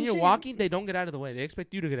walking? When you're walking, they don't get out of the way. They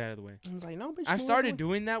expect you to get out of the way. I was like, no, bitch. I've started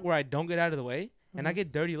doing that where I don't get out of the way, and I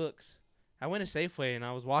get dirty looks. I went to Safeway and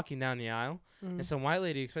I was walking down the aisle, and some white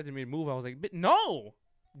lady expected me to move. I was like, no,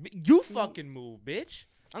 you fucking move, bitch.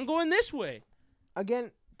 I'm going this way.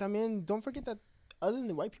 Again, también, don't forget that other than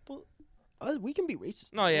the white people, we can be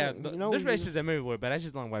racist. No, yeah, you know, there's racism everywhere, but I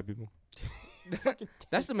just don't like white people.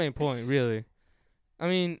 That's the main point, really. I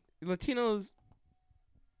mean, Latinos,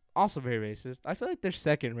 also very racist. I feel like they're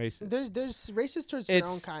second racist. There's racist towards their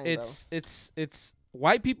own kind It's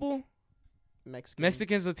white people, though.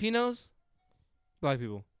 Mexicans, Latinos, black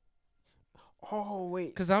people. Oh wait.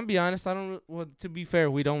 Because I'm gonna be honest, I don't. Well, to be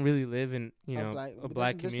fair, we don't really live in a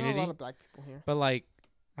black community. There's not a lot of black people here. But like,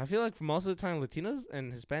 I feel like for most of the time, Latinos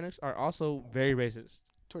and Hispanics are also very racist.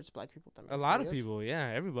 Towards black people. A lot of people,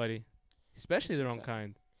 yeah, everybody, especially their own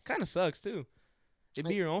kind. Kind of sucks too. It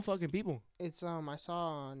be your own fucking people. It's I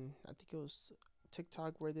saw on, I think it was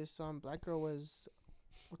TikTok, where this black girl was,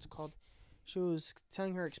 what's it called? She was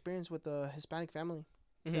telling her experience with a Hispanic family.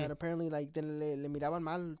 That apparently like le miraban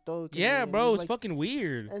mal todo. Yeah, bro, it's fucking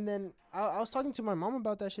weird. And then I was talking to my mom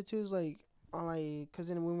about that shit too. It's like,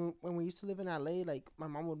 cause when we used to live in LA, like my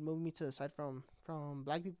mom would move me to the side from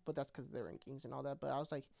black people, but that's cause of their rankings and all that. But I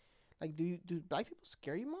was like, do black people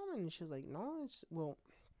scare you, mom? And she was like, no,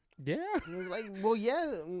 yeah. And it was like, well,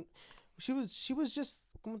 yeah. She was just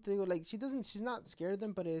como te digo, like she's not scared of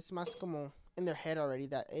them, but it's más como in their head already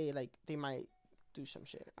that like they might do some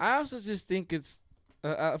shit. I also just think it's.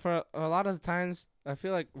 For a lot of the times, I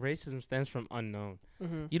feel like racism stems from unknown.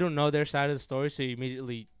 You don't know their side of the story, so you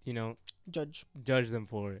immediately, judge them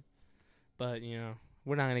for it. But,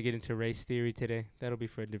 we're not going to get into race theory today. That'll be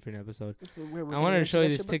for a different episode. I wanted to show you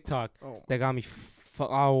this TikTok that got me,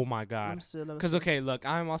 oh my God. Because, okay, look,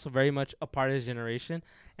 I'm also very much a part of this generation,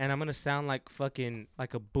 and I'm going to sound like fucking,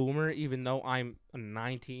 like a boomer, even though I'm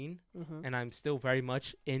 19, and I'm still very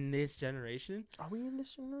much in this generation. Are we in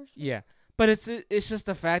this generation? Yeah. But it's just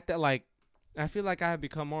the fact that, like, I feel like I have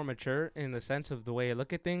become more mature in the sense of the way I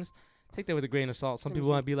look at things. Take that with a grain of salt. Some people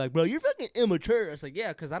want to be like, bro, you're fucking immature. It's like, yeah,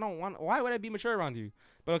 because I don't want. Why would I be mature around you?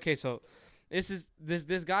 But okay, so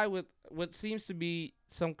this guy with what seems to be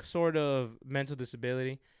some sort of mental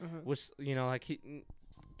disability, which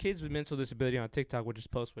kids with mental disability on TikTok would just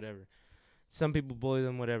post whatever. Some people bully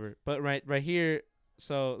them, whatever. But right here,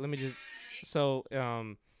 so let me just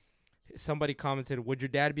somebody commented, would your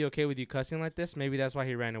dad be okay with you cussing like this? Maybe that's why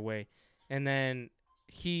he ran away. And then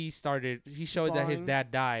he showed that his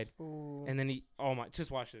dad died. Ooh. And then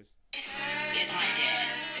just watch this. This is my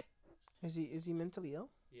dad. Is he mentally ill?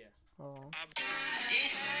 Yeah. Oh.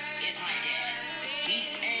 This is my dad.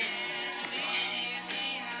 He's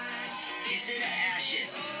in the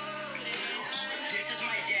ashes. This is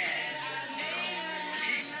my dad.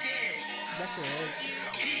 He's dead. That's your head.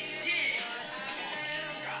 He's dead.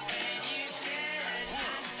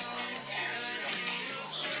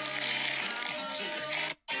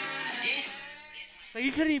 Like,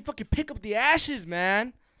 you couldn't even fucking pick up the ashes,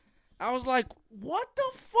 man. I was like, what the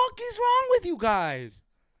fuck is wrong with you guys?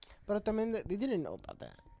 But I mean, they didn't know about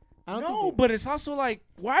that. No, but it's also like,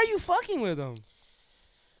 why are you fucking with him?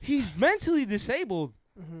 He's mentally disabled.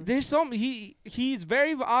 There's he's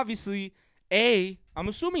very obviously, I'm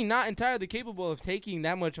assuming not entirely capable of taking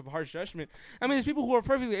that much of a harsh judgment. I mean, there's people who are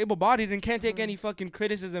perfectly able-bodied and can't take any fucking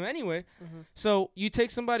criticism anyway. So you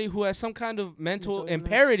take somebody who has some kind of mental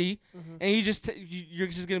impairity, and you're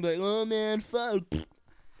just gonna be like, oh man, fuck.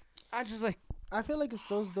 I just like. I feel like it's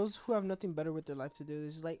those who have nothing better with their life to do.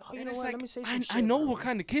 It's just like, oh, you know what? Like, let me say some shit. I know what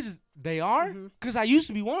kind of kids they are, because I used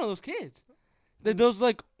to be one of those kids. Those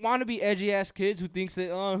like wannabe edgy ass kids who thinks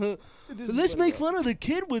that let's make fun of the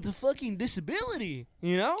kid with the fucking disability,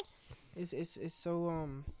 you know? It's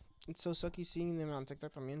so sucky seeing them on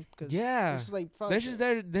TikTok también, because it's just like, fuck. They're just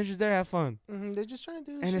there to have fun. They're just trying to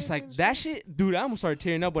do this and shit, it's like that shit, dude. I almost started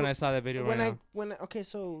tearing up when I saw that video.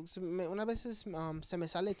 So una veces se me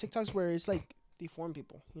sale TikToks where it's like deformed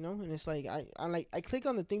people, you know, and it's like I click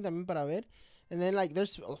on the thing también para ver. And then, like,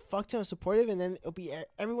 there's a fuck ton of supportive, and then it'll be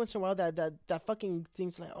every once in a while that fucking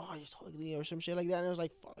thing's like, oh, you're so ugly, or some shit like that. And I was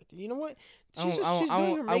like, fuck, you know what? She's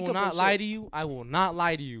doing her makeup. I will not lie to you. I will not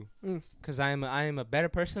lie to you. Because I am a better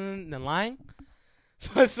person than lying.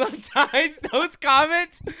 But sometimes those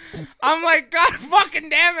comments, I'm like, God fucking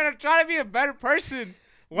damn it, I'm trying to be a better person.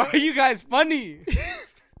 Why are you guys funny?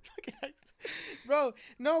 Bro,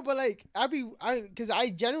 no, but like because I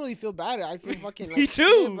generally feel bad. I feel fucking like me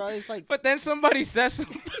too, shit, bro. It's like, but then somebody says some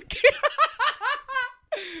fucking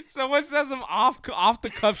someone says some off the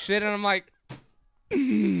cuff shit, and I'm like,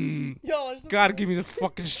 yo, gotta give me the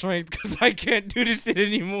fucking strength, because I can't do this shit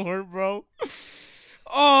anymore, bro.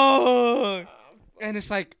 Oh, and it's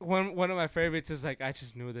like one of my favorites is like, I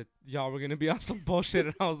just knew that y'all were gonna be on some bullshit,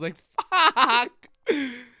 and I was like, fuck.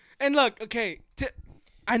 And look, okay.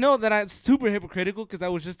 I know that I'm super hypocritical because I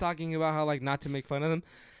was just talking about how, like, not to make fun of them.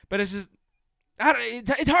 But it's just,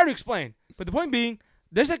 it's hard to explain. But the point being,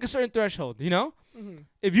 there's, like, a certain threshold, you know?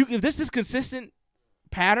 If there's this consistent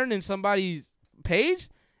pattern in somebody's page,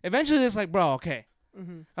 eventually it's like, bro, okay.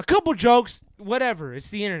 A couple jokes, whatever. It's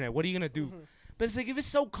the internet. What are you gonna do? But it's like if it's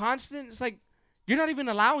so constant, it's like you're not even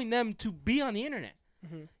allowing them to be on the internet.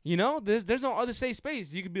 You know, there's no other safe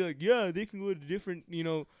space. You could be like, yeah, they can go to different, you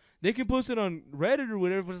know, they can post it on Reddit or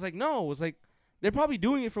whatever. But it's like, no, it's like they're probably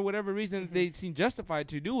doing it for whatever reason they seem justified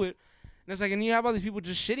to do it. And it's like, and you have all these people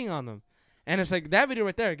just shitting on them. And it's like that video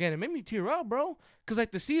right there again. It made me tear up, bro. Cause like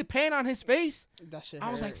to see the pain on his face, that shit I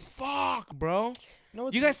was hurt. like, fuck, bro. You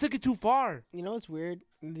You guys took it too far. You know what's weird?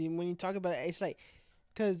 When you talk about it, it's like,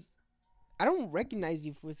 cause I don't recognize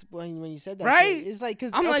you when you said that. Right? Shit. It's like, cause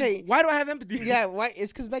I'm okay, like, why do I have empathy? yeah, why?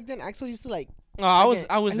 It's cause back then Axel used to like. Oh,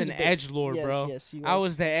 I was he an big. edgelord, Yes, bro. yes, he I was.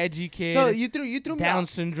 was the edgy kid. So you threw me Down off.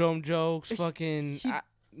 syndrome jokes, fucking He-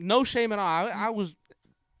 no shame at all. I was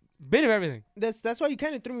bit of everything. That's why you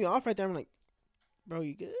kind of threw me off right there. I'm like, bro,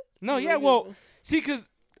 you good? No, You yeah, really well, good? see, cause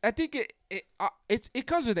I think it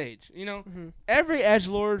comes with age, you know. Mhm. Every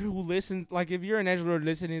edgelord who listens, like if you're an edgelord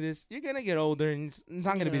listening to this, you're gonna get older and it's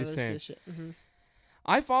not gonna be the same.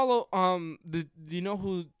 I follow do you know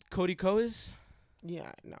who Cody Ko is?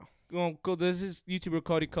 Yeah, no. Well, this is YouTuber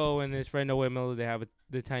Cody Ko and his friend Noah Miller. They have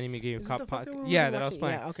the Tiny Me Game Is it Cop the fucker podcast. we were Yeah, that I was watching?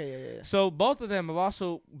 playing. Yeah, okay, yeah. So both of them have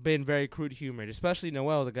also been very crude humored, especially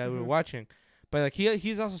Noel, the guy we were Mhm. watching. But like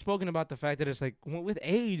he's also spoken about the fact that it's like with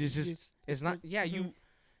age, it's just it's not. Yeah, mhm.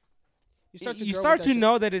 you start to, you grow start with to that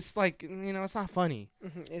know that it's like it's not funny.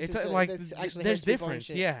 shit. Mhm. it's just, like that's actually there's hurts people and difference,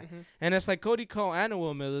 shit. yeah. Mhm. And it's like Cody Ko and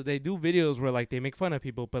Noel Miller, they do videos where like they make fun of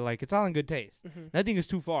people, but like it's all in good taste. Mhm. Nothing is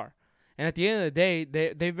too far. And at the end of the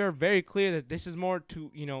day, they were very clear that this is more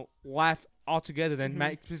to laugh altogether than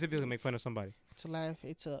Mhm. specifically make fun of somebody. To laugh,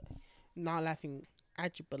 it's a not laughing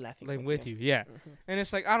at you, but laughing Like with them. you, yeah. Mhm. And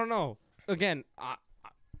it's like I don't know. Again,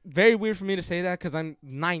 very weird for me to say that because I'm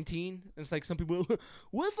 19. It's like some people,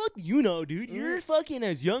 what the fuck do you know, dude? You're fucking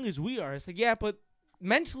as young as we are. It's like, yeah, but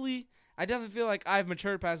mentally, I definitely feel like I've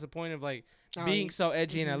matured past the point of like being so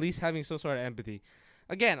edgy and at least having some sort of empathy.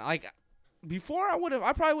 Again, like before,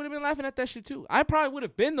 I probably would have been laughing at that shit too. I probably would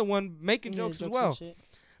have been the one making jokes as and well. shit.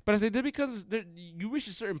 But I say that because you reach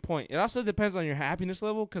a certain point. It also depends on your happiness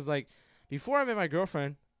level. Because like before I met my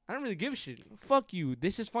girlfriend, I don't really give a shit. Fuck you.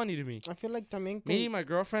 This is funny to me. I feel like también Meeting my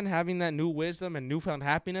girlfriend, having that new wisdom and newfound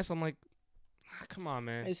happiness, I'm like, come on,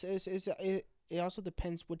 man. it also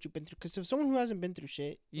depends what you've been through. Because if someone who hasn't been through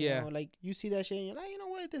shit, Yeah. like you see that shit and you're like, you know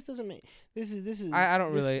what, this doesn't make this is. I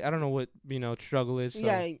don't know what struggle is. So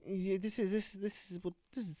Yeah, this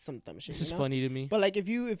is some dumb shit. this is you know? funny to me. But like if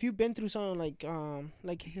you've been through something like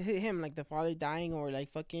him, like the father dying or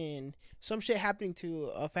like fucking some shit happening to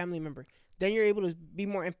a family member, then you're able to be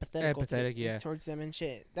more empathetic Yeah. towards them and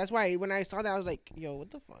shit. That's why when I saw that I was like, yo, what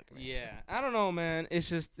the fuck, man? Yeah, I don't know, man. It's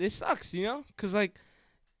just it sucks, because like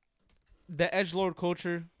the edgelord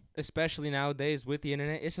culture, especially nowadays with the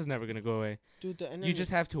internet, it's just never gonna go away. Dude, the internet, You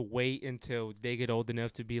just have to wait until they get old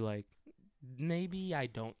enough to be like, maybe I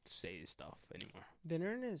don't say this stuff anymore. the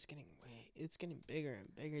internet is getting it's getting bigger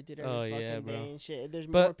and bigger, dude. Oh, Every yeah, fucking bro. day and shit. There's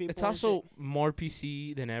more But people. it's also more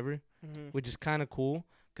PC than ever, Mhm. which is kind of cool.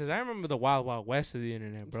 Because I remember the Wild Wild West of the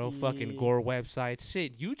internet, bro. Fucking Yeah. gore websites.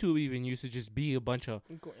 Shit, YouTube even used to just be a bunch of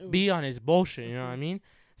Go- be on his bullshit, you know what I Mhm. mean?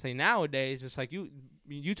 It's like nowadays, it's like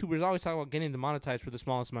YouTubers always talk about getting demonetized for the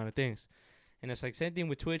smallest amount of things. And it's like same thing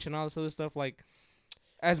with Twitch and all this other stuff. Like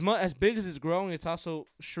as big as it's growing, it's also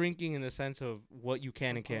shrinking in the sense of what you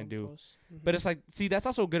can and can't do. posts. But it's like, see, that's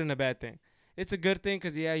also a good and a bad thing. It's a good thing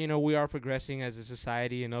because, we are progressing as a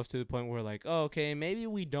society enough to the point where, like, oh, okay, maybe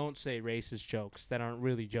we don't say racist jokes that aren't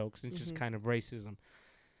really jokes. It's just Mhm. kind of racism.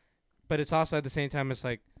 But it's also at the same time, it's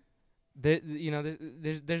like,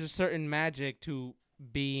 there's a certain magic to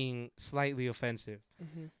being slightly offensive.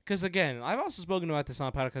 Mhm. Because, again, I've also spoken about this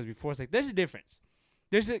on the podcast before. It's like, there's a difference.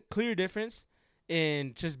 There's a clear difference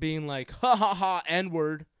in just being like, ha, ha, ha,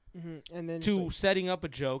 N-word, Mhm. And then to just, setting up a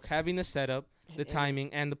joke, having the setup, the and-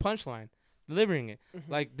 timing, and the punchline, delivering it. Mhm.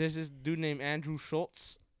 Like there's this dude named Andrew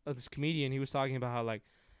Schultz, this comedian. He was talking about how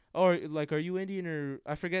are you Indian or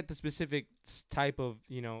I forget the specific type of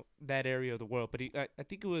that area of the world, but I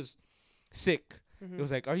think it was Sikh. Mhm. It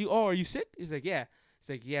was like, are you Sikh? He's like, yeah. He's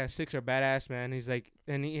like, yeah, Sikhs are badass, man. He's like,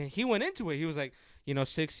 and he went into it. He was like,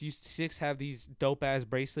 Sikhs have these dope ass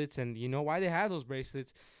bracelets, and you know why they have those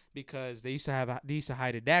bracelets? Because they used to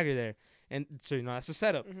hide a dagger there, and so that's the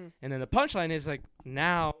setup. Mhm. And then the punchline is like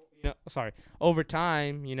now, over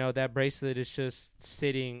time, that bracelet is just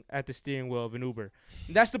sitting at the steering wheel of an Uber.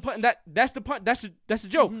 That's the that's the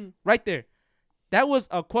joke Mhm. right there. That was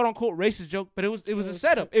a quote unquote racist joke, but it was a Yes,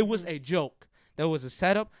 setup. It was mhm. a joke. There was a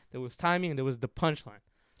setup, there was timing, and there was the punchline.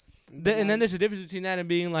 And then there's a difference between that and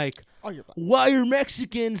being like, oh, you're black. why are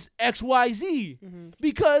Mexicans XYZ? Mm-hmm.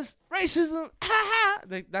 Because racism. Ha ha.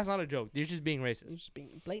 Like, that's not a joke. You're just being racist. You're just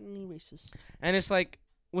being blatantly racist. And it's like,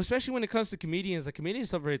 well, especially when it comes to comedians, like comedians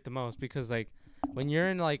suffer it the most because like when you're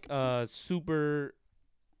in like super,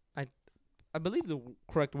 I believe the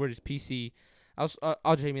correct word is PC. I'll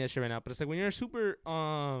just me that shit right now. But it's like when you're in a super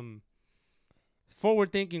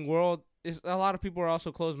forward thinking world, a lot of people are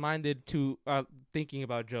also closed minded to thinking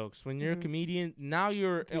about jokes. When you're a comedian, now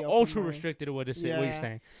you're ultra restricted to what you're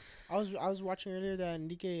saying. I was watching earlier that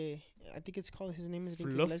Enrique, I think it's called, his name is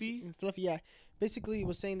Fluffy. Fluffy, yeah. Basically, he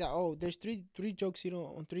was saying that there's three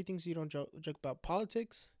things you don't joke about: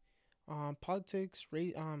 politics,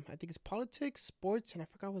 race. I think it's politics, sports, and I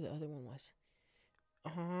forgot what the other one was.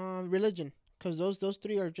 Religion, because those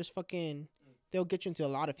three are just fucking. They'll get you into a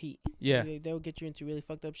lot of heat. Yeah, they'll get you into really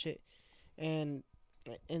fucked up shit, and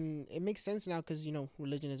it makes sense now because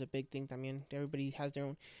religion is a big thing. I mean, everybody has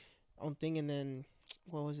their own thing, and then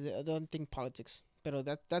what was it? The other thing, politics. But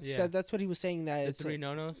that's what he was saying. That the three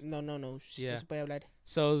no-nos? No. Yeah.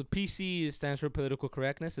 So the PC stands for political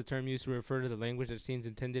correctness, the term used to refer to the language that seems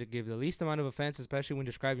intended to give the least amount of offense, especially when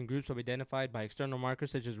describing groups of identified by external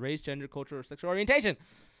markers such as race, gender, culture, or sexual orientation.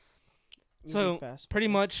 So pretty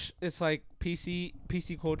much, it's like PC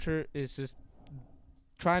culture is just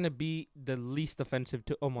trying to be the least offensive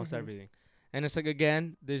to almost everything, and it's like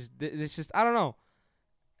again, there's just I don't know.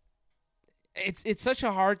 It's such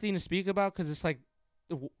a hard thing to speak about because it's like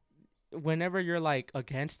whenever you're like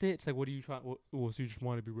against it, it's like what are you trying? So you just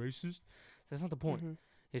want to be racist? That's not the point.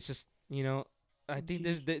 It's just I think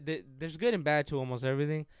there's good and bad to almost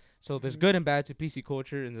everything. So there's good and bad to PC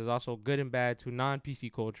culture, and there's also good and bad to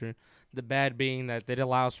non-PC culture. The bad being that it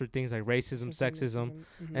allows for things like racism, sexism,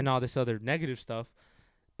 and all this other negative stuff.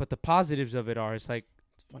 But the positives of it are, it's like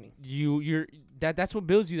it's funny. That's what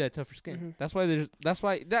builds you that tougher skin. Why do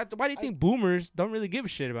you think boomers don't really give a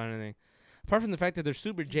shit about anything? Apart from the fact that they're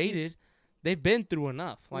super jaded, they've been through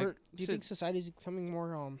enough. Like, do you think society is becoming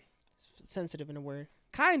more sensitive in a way?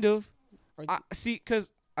 Kind of. See, because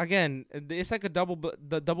again, it's like a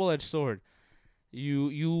double-edged sword. You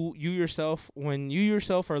yourself, when you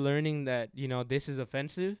yourself are learning that this is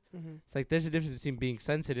offensive, it's like there's a difference between being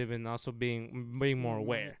sensitive and also being more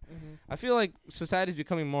aware. I feel like society is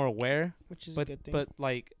becoming more aware, which is a good thing. But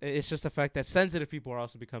like it's just the fact that sensitive people are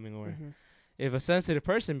also becoming aware. If a sensitive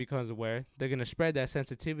person becomes aware, they're gonna spread that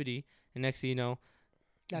sensitivity, and next thing you know,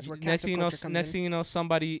 that's where next thing you know,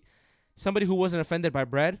 somebody who wasn't offended by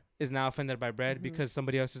bread is now offended by bread because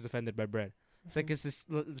somebody else is offended by bread. It's like it's this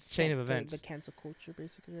chain of events. The cancel culture,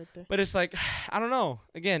 basically, right there. But it's like, I don't know.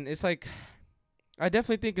 Again, it's like, I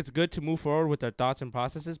definitely think it's good to move forward with our thoughts and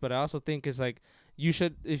processes, but I also think it's like, you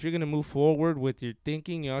should, if you're going to move forward with your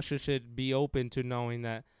thinking, you also should be open to knowing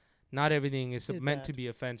that not everything is meant to be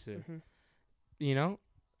offensive.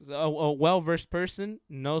 A well-versed person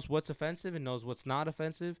knows what's offensive and knows what's not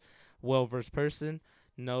offensive. Well-versed person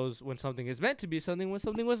knows when something is meant to be something, when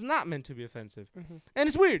something was not meant to be offensive. And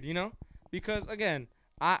it's weird, because again,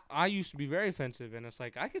 I used to be very offensive, and it's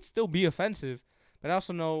like I could still be offensive, but I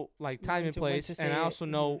also know like time and place, and I also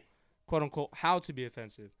know quote unquote how to be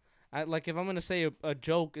offensive. Like if I'm gonna say a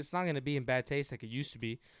joke, it's not gonna be in bad taste like it used to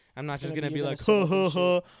be. I'm not just gonna be like ha ha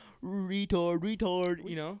ha, retard,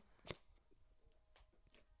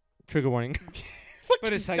 Trigger warning.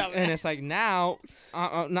 But it's like, and it's like now,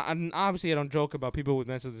 obviously I don't joke about people with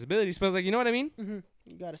mental disabilities, but like, you know what I mean?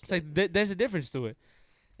 You gotta say. It's like there's a difference to it,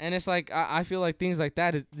 and it's like I feel like things like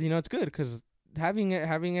that is, it's good because having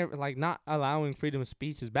it like not allowing freedom of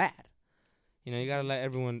speech is bad. You gotta let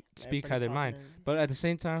everyone speak how their mind, but at the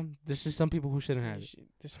same time, there's just some people who shouldn't have it.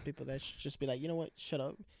 There's some people that should just be like, you know what, shut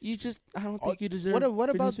up. I don't think you deserve. What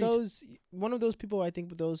about those? One of those people, I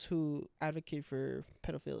think, those who advocate for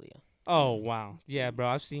pedophilia. Oh wow, yeah, bro.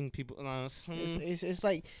 I've seen people. It's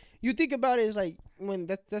like you think about it. It's like when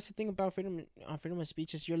that's the thing about freedom of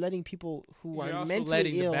speech is you're letting people who are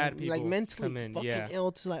mentally ill, like mentally fucking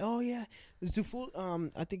ill, to like, oh yeah,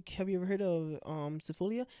 I think, have you ever heard of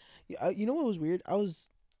Syphilia? You know what was weird?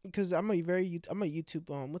 Because I'm a YouTube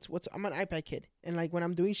I'm an iPad kid, and like when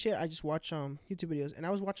I'm doing shit, I just watch YouTube videos, and I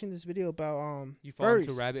was watching this video about you fall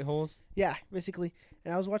into rabbit holes. Yeah, basically,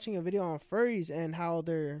 and I was watching a video on furries and how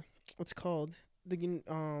they're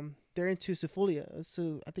they're into Syphilia.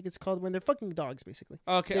 So I think it's called when they're fucking dogs, basically.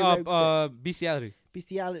 Okay, bestiality.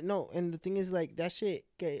 Bestiality. No, and the thing is, like, that shit.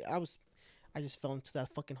 Okay, I just fell into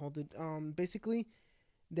that fucking hole, dude. Basically,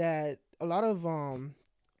 that a lot of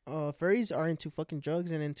furries are into fucking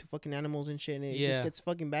drugs and into fucking animals and shit, and it just gets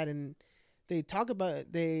fucking bad. And they talk about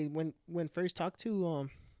when furries talk to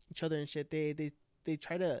each other and shit, they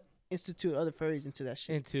try to institute other furries into that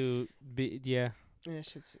shit. Yeah. And that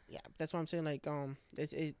shit's, that's what I'm saying. Like,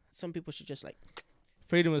 some people should just like.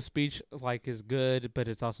 Freedom of speech is good, but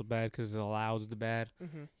it's also bad because it allows the bad.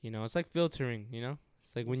 Mm-hmm. You know, it's like filtering. You know,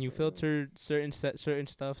 it's like when you filter certain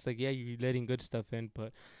stuff. It's like you're letting good stuff in,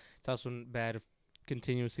 but it's also bad if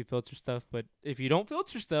continuously filter stuff. But if you don't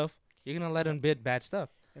filter stuff, you're gonna let in bad stuff.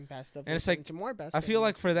 And bad stuff. And it's like more bad I feel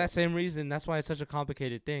like for that same reason, that's why it's such a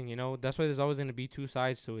complicated thing. You know, that's why there's always gonna be two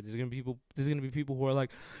sides to it. There's gonna be people who are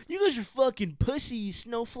like, "You guys are fucking pussies,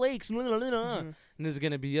 snowflakes," and there's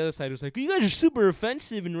gonna be the other side who's like, "You guys are super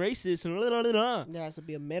offensive and racist," and there has to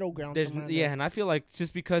be a middle ground. And I feel like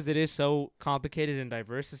just because it is so complicated and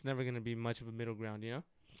diverse, it's never gonna be much of a middle ground. You know,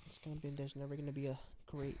 there's never gonna be a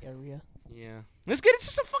gray area. Yeah, let's get into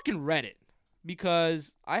some fucking Reddit.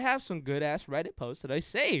 Because I have some good-ass Reddit posts that I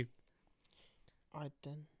saved. Alright,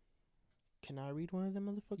 then. Can I read one of them,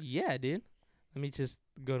 motherfuckers? Yeah, dude. Let me just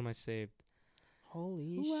go to my saved.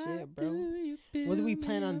 Holy shit, bro. What do we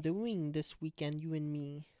plan on doing this weekend, you and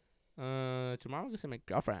me? Tomorrow I'm going to see my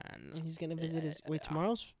girlfriend. He's going to visit his... Wait,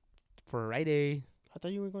 tomorrow's? Friday. I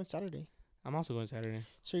thought you were going Saturday. I'm also going Saturday.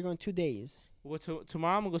 So you're going 2 days? Well,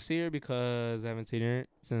 tomorrow I'm going to go see her because I haven't seen her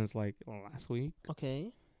since, last week.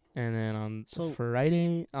 Okay. And then on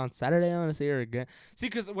Saturday, I'm gonna see her again. See,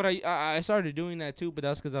 because what I started doing that too, but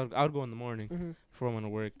that's because I would go in the morning before I went to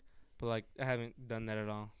work. But I haven't done that at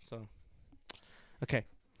all. So, okay.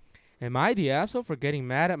 Am I the asshole for getting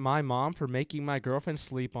mad at my mom for making my girlfriend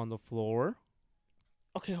sleep on the floor?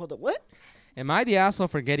 Okay, hold up. What? Am I the asshole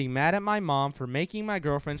for getting mad at my mom for making my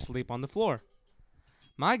girlfriend sleep on the floor?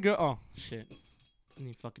 Oh shit.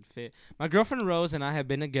 Fucking fit. My girlfriend Rose and I have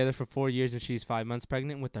been together for 4 years, and she's 5 months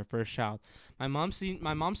pregnant with our first child. My mom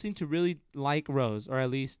seemed to really like Rose, or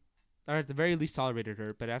at the very least tolerated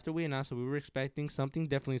her. But after we announced that we were expecting, something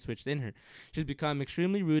definitely switched in her. She's become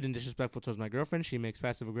extremely rude and disrespectful towards my girlfriend. She makes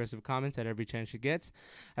passive-aggressive comments at every chance she gets.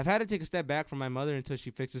 I've had to take a step back from my mother until she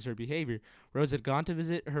fixes her behavior. Rose had gone to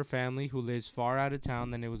visit her family, who lives far out of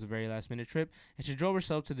town, and it was a very last-minute trip, and she drove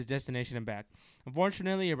herself to the destination and back.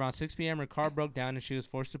 Unfortunately, around 6 p.m., her car broke down, and she was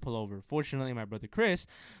forced to pull over. Fortunately, my brother Chris,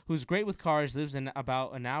 who's great with cars, lives in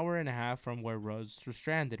about an hour and a half from where Rose was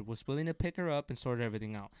stranded, was willing to pick her up and sort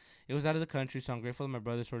everything out. It was out of the country, so I'm grateful that my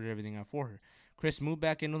brother sorted everything out for her. Chris moved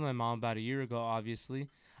back in with my mom about a year ago, obviously.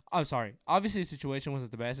 Obviously, the situation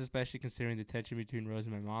wasn't the best, especially considering the tension between Rose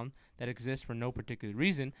and my mom that exists for no particular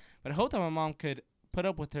reason, but I hope that my mom could put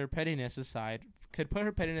her pettiness aside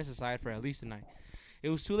for at least a night. It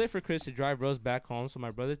was too late for Chris to drive Rose back home, so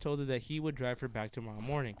my brother told her that he would drive her back tomorrow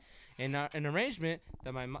morning. And an arrangement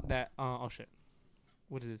that oh shit.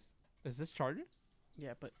 What is this? Is this charging?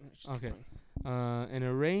 Yeah, but okay. An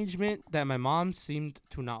arrangement that my mom seemed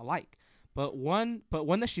to not like, but one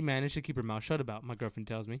that she managed to keep her mouth shut about, my girlfriend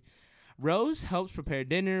tells me. Rose helps prepare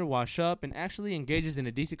dinner, wash up, and actually engages in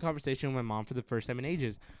a decent conversation with my mom for the first time in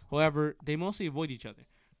ages. However, they mostly avoid each other.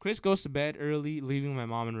 Chris goes to bed early, leaving my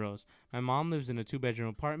mom and Rose. My mom lives in a 2-bedroom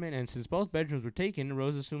apartment, and since both bedrooms were taken,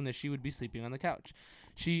 Rose assumed that she would be sleeping on the couch.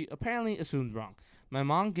 She apparently assumed wrong. My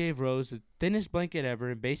mom gave Rose the thinnest blanket ever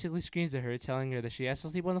and basically screams at her, telling her that she has to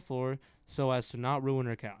sleep on the floor so as to not ruin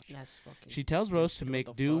her couch. She tells Rose to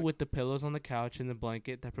make do with the pillows on the couch and the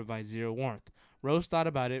blanket that provides zero warmth. Rose thought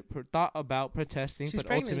about protesting, She's but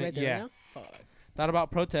ultimately, thought about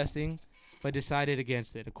protesting, but decided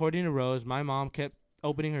against it. According to Rose, my mom kept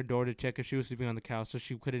opening her door to check if she was sleeping on the couch, so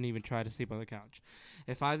she couldn't even try to sleep on the couch.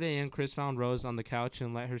 At 5 a.m., Chris found Rose on the couch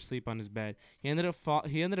and let her sleep on his bed. He ended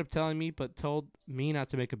up telling me, but told me not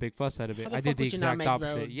to make a big fuss out of it. I did the exact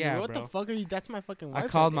opposite. Bro? Yeah, what the fuck are you? That's my fucking wife. I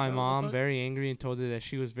called my mom very angry and told her that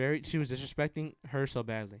she was disrespecting her so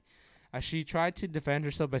badly. She tried to defend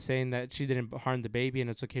herself by saying that she didn't harm the baby and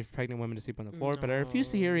it's okay for pregnant women to sleep on the floor, but I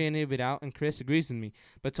refused to hear any of it out, and Chris agrees with me,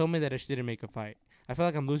 but told me that I didn't make a fight. I feel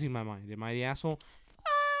like I'm losing my mind. Am I the asshole?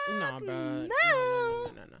 Nah, bro. No.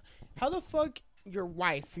 How the fuck your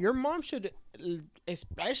wife, your mom should,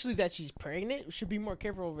 especially that she's pregnant, should be more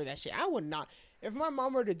careful over that shit. I would not. If my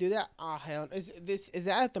mom were to do that, oh hell, is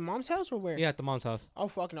that at the mom's house or where? Yeah, at the mom's house. Oh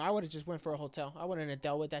fuck no, I would have just went for a hotel. I wouldn't have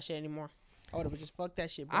dealt with that shit anymore. I would have just fucked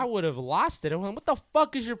that shit, bro. I would have lost it. I went, what the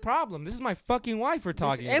fuck is your problem? This is my fucking wife we're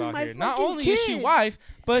talking about here. Not only is she wife,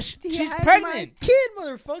 but she's pregnant. My kid,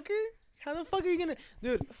 motherfucker. How the fuck are you gonna,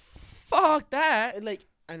 dude? Fuck that. Like,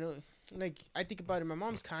 I know. Like, I think about it, my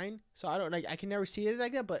mom's kind, so I don't, I can never see it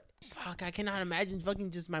like that, but fuck, I cannot imagine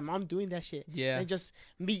fucking just my mom doing that shit. Yeah. And just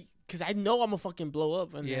me, because I know I'm gonna fucking blow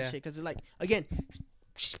up on that shit, because it's like, again,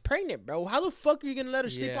 she's pregnant, bro. How the fuck are you gonna let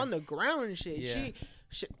her sleep on the ground and shit? Yeah.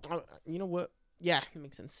 You know what? Yeah, it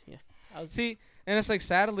makes sense. Yeah. See, and it's like,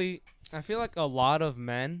 sadly, I feel like a lot of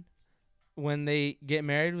men when they get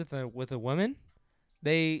married with a woman,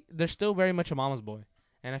 they're still very much a mama's boy.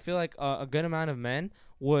 And I feel like a good amount of men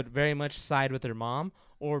would very much side with their mom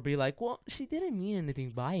or be like, well, she didn't mean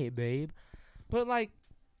anything by it, babe. But, like,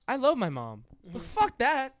 I love my mom. But fuck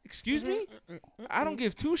that. Excuse me? I don't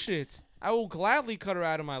give two shits. I will gladly cut her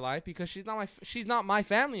out of my life because she's not my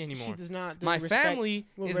family anymore. She does not. My family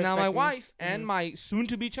is now my wife and my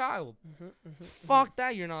soon-to-be child. Fuck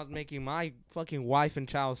that. You're not making my fucking wife and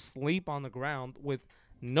child sleep on the ground with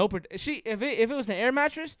no if it was an air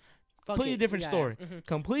mattress, completely different story.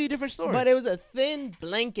 Completely different story. But it was a thin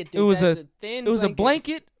blanket, dude. It was a thin. It was a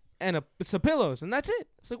blanket and some pillows, and that's it.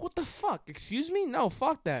 It's like, what the fuck? Excuse me? No,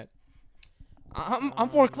 fuck that. I'm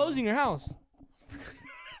foreclosing your house.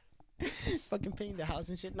 Fucking paying the house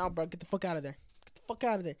and shit. No, bro, get the fuck out of there. Get the fuck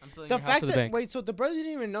out of there. I'm selling the your house fact to the that bank. wait, so the brother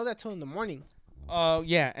didn't even know that till in the morning.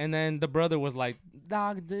 Yeah, and then the brother was like,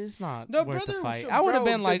 dog, this is not The worth the brother, fight. sure, I would have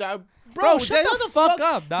bro, been like, bro, shut the fuck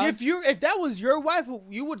up, dog. If that was your wife,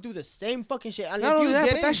 you would do the same fucking shit. And Not if only you that,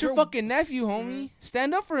 did but it, that's your fucking nephew, homie.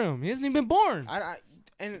 Stand up for him. He hasn't even been born.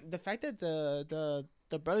 And the fact that the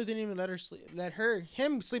brother didn't even let him sleep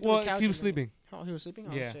Well, on the couch. he was sleeping. Oh, he was sleeping.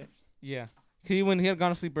 Oh, Yeah. shit. Yeah. He had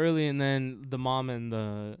gone to sleep early, and then the mom and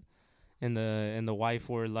the wife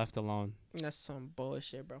were left alone. That's some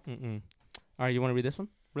bullshit, bro. All right, you want to read this one?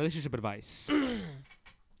 Relationship advice.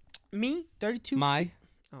 Me, 32. You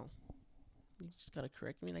just gotta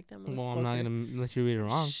correct me like that, motherfucker. Well, I'm not gonna let you read it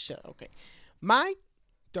wrong. Shut. Okay. My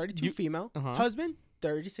 32 female Uh-huh. husband,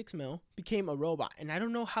 36 male, became a robot, and I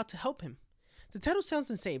don't know how to help him. The title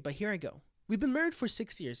sounds insane, but here I go. We've been married for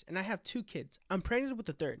 6 years, and I have 2 kids. I'm pregnant with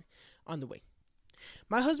the third on the way.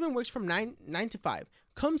 My husband works from 9 to 5,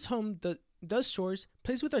 comes home, does chores,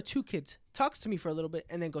 plays with our 2 kids, talks to me for a little bit,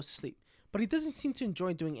 and then goes to sleep. But he doesn't seem to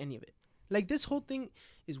enjoy doing any of it. Like, this whole thing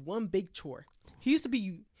is one big chore. He used to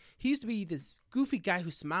be this goofy guy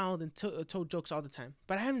who smiled and told jokes all the time,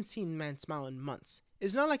 but I haven't seen man smile in months.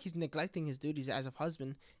 It's not like he's neglecting his duties as a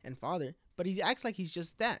husband and father, but he acts like he's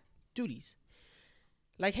just that, duties.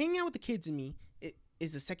 Like, hanging out with the kids and me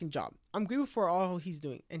is the second job. I'm grateful for all he's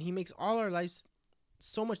doing, and he makes all our lives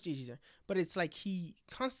so much easier. But it's like he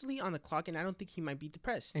constantly on the clock, and I don't think he might be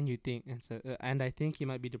depressed. And you think, and I think he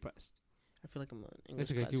might be depressed. I feel like I'm an English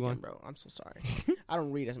okay, class again, bro. I'm so sorry. I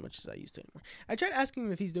don't read as much as I used to anymore. I tried asking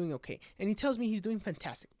him if he's doing okay, and he tells me he's doing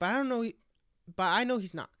fantastic. But I don't know. But I know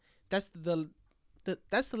he's not. That's the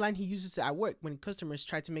line he uses at work when customers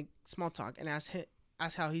try to make small talk and ask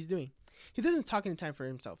how he's doing. He doesn't talk any time for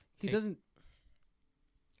himself. He doesn't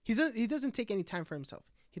take any time for himself.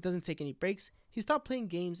 He doesn't take any breaks. He stopped playing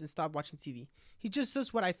games and stopped watching TV. He just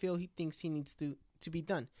does what I feel he thinks he needs to be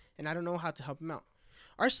done, and I don't know how to help him out.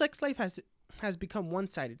 Our sex life has become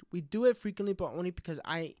one-sided. We do it frequently, but only because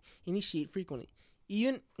I initiate frequently.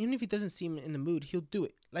 Even if he doesn't seem in the mood, he'll do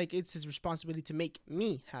it. Like it's his responsibility to make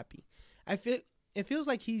me happy. It feels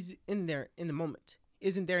like he's isn't there in the moment.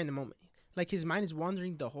 Like his mind is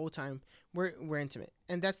wandering the whole time we're intimate.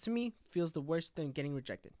 And that's, to me, feels the worst than getting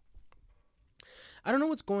rejected. I don't know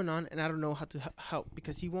what's going on, and I don't know how to help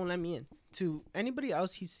because he won't let me in. To anybody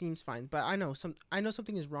else, he seems fine, but I know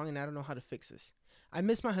something is wrong, and I don't know how to fix this. I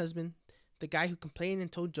miss my husband, the guy who complained and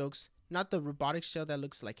told jokes, not the robotic shell that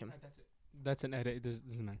looks like him. That's an edit. It doesn't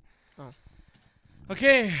matter. Oh.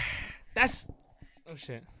 Okay. Oh,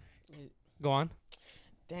 shit. Go on.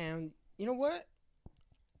 Damn. You know what?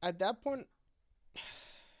 At that point,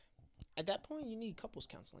 you need couples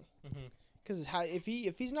counseling. Because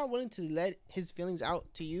if he's not willing to let his feelings out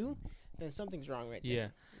to you, then something's wrong right there. Yeah.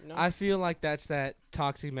 You know? I feel like that's that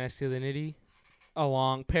toxic masculinity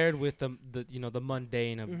paired with the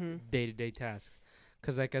mundane of day-to-day tasks.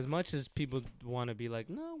 Because, like, as much as people want to be like,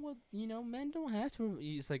 no, well, men don't have to.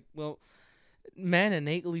 It's like, well, men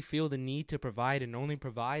innately feel the need to provide and only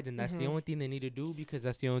provide, and that's the only thing they need to do because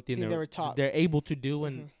that's the only thing they're able to do,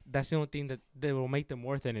 and that's the only thing that will make them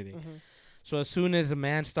worth anything. So as soon as a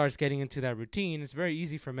man starts getting into that routine, it's very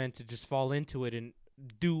easy for men to just fall into it and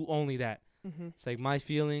do only that. It's like, my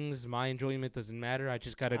feelings, my enjoyment doesn't matter. I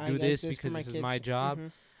just got to do this because this is my job.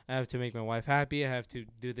 I have to make my wife happy. I have to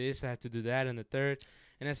do this. I have to do that and the third.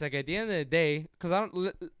 And it's like, at the end of the day,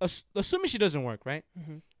 because assuming she doesn't work, right?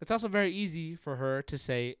 It's also very easy for her to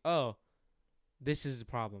say, oh, this is the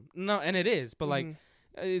problem. No, and it is. But, like,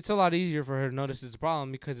 it's a lot easier for her to notice it's a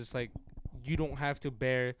problem because it's like, you don't have to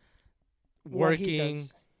bear working,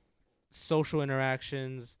 social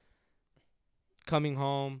interactions, coming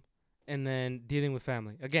home, and then dealing with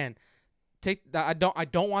family. Again, take that. I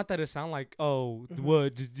don't want that to sound like, oh,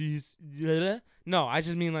 what these? No, I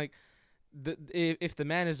just mean like, if the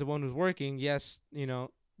man is the one who's working, yes,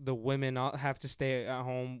 the women all have to stay at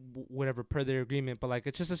home, whatever, per their agreement. But like,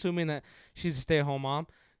 it's just assuming that she's a stay-at-home mom.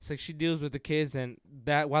 It's like she deals with the kids, and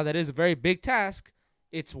that while that is a very big task,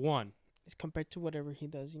 it's one. It's compared to whatever he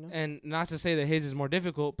does, you know. And not to say that his is more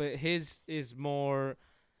difficult, but his is more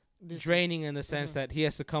draining in the sense that he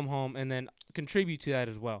has to come home and then contribute to that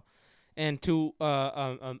as well. And to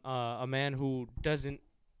a man who doesn't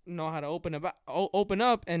know how to open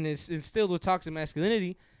up and is instilled with toxic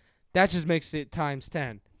masculinity, that just makes it times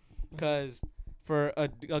 10. Because for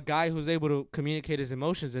a guy who's able to communicate his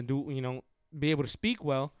emotions and be able to speak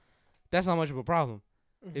well, that's not much of a problem.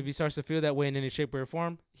 If he starts to feel that way in any shape or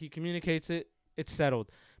form, he communicates it, it's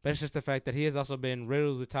settled. But it's just the fact that he has also been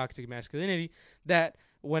riddled with toxic masculinity, that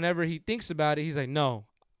whenever he thinks about it, he's like, no,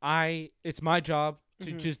 it's my job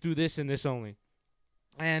to just do this and this only.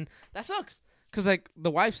 And that sucks. Because, like,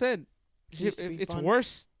 the wife said, it's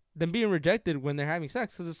worse than being rejected when they're having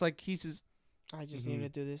sex. Because it's like, he's just... I just need to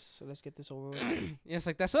do this, so let's get this over with. Yeah, it's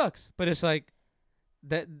like, that sucks. But it's like,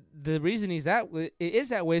 that the reason it is that way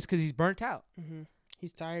is because he's burnt out.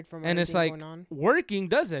 He's tired from and everything going on. And it's like, working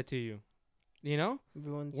does that to you. You know?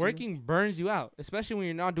 Working too. burns you out. Especially when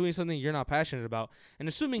you're not doing something you're not passionate about. And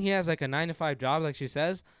assuming he has, like, a 9-to-5 job, like she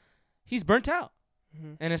says, he's burnt out.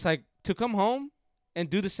 And it's like, to come home and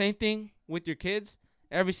do the same thing with your kids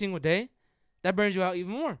every single day, that burns you out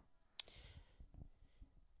even more.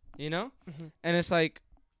 You know? And it's like,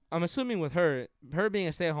 I'm assuming with her being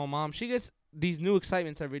a stay-at-home mom, she gets these new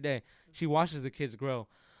excitements every day. She watches the kids grow.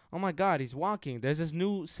 Oh my God, he's walking. There's this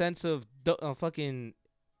new sense of fucking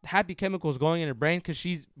happy chemicals going in her brain because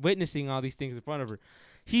she's witnessing all these things in front of her.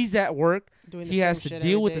 He's at work. He has to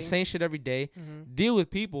deal with the same shit every day, deal with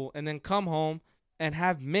people, and then come home and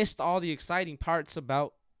have missed all the exciting parts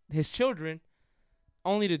about his children,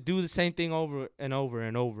 only to do the same thing over and over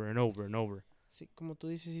and over and over and over. Sí, como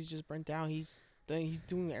tú dices, he's just burnt out. He's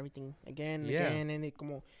doing everything again and again,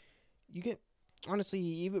 and you get, honestly,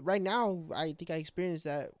 even right now, I think I experienced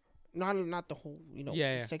that. Not the whole,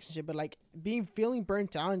 sex and shit, but like feeling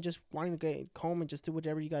burnt out and just wanting to get home and just do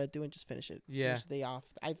whatever you got to do and just finish it. Yeah. Finish the day off.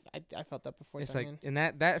 I felt that before. It's like, and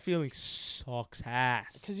that feeling sucks ass.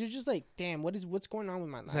 Because you're just like, damn, what's going on with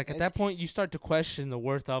my life? It's like at that point you start to question the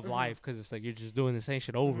worth of life because it's like you're just doing the same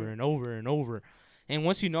shit over and over and over. And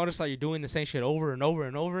once you notice like you're doing the same shit over and over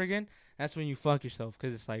and over again, that's when you fuck yourself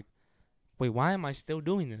because it's like, wait, why am I still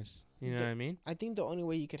doing this? You know what I mean? I think the only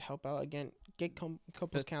way you could help out, again, get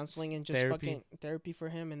couples counseling and just fucking therapy for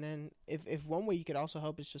him. And then if one way you could also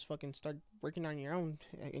help is just fucking start working on your own.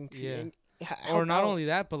 And or not only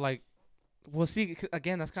that, but like, well, see,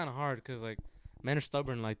 again, that's kind of hard because like men are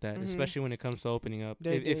stubborn like that, especially when it comes to opening up.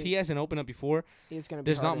 If he hasn't opened up before, it's gonna be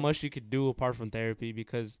there's harder. not much you could do apart from therapy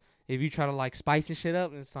because if you try to like spice his shit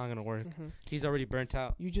up, it's not gonna work. He's already burnt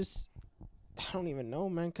out. I don't even know,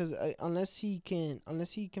 man, because unless he can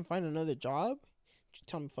find another job, just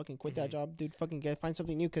tell him fucking quit that job, dude. Fucking find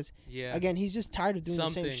something new, because again, he's just tired of doing the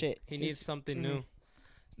same shit. He needs something new.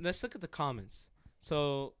 Let's look at the comments.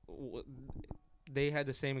 So they had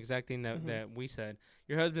the same exact thing that we said.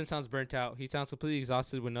 Your husband sounds burnt out. He sounds completely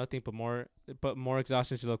exhausted with nothing but more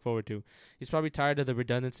exhaustion to look forward to. He's probably tired of the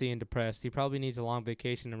redundancy and depressed. He probably needs a long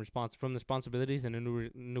vacation and from responsibilities and a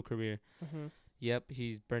new career. Yep,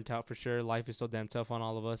 he's burnt out for sure. Life is so damn tough on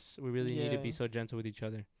all of us. We really need to be so gentle with each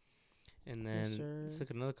other. And then let's look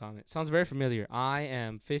at another comment. Sounds very familiar. I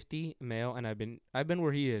am 50, male, and I've been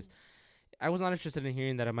where he is. I was not interested in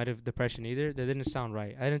hearing that I might have depression either. That didn't sound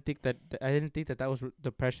right. I didn't think that was what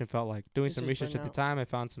depression felt like. Doing some research at the time, I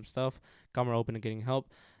found some stuff. Got more open to getting help.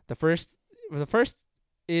 The first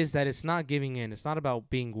is that it's not giving in. It's not about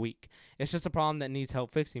being weak. It's just a problem that needs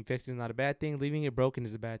help fixing. Fixing is not a bad thing. Leaving it broken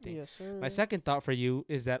is a bad thing. Yes, sir. My second thought for you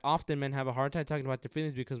is that often men have a hard time talking about their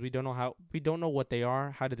feelings because we don't know what they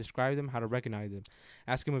are, how to describe them, how to recognize them.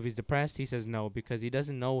 Ask him if he's depressed. He says no because he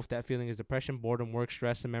doesn't know if that feeling is depression, boredom, work,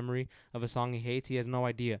 stress, a memory of a song he hates. He has no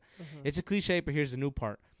idea. It's a cliche, but here's the new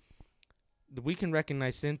part. We can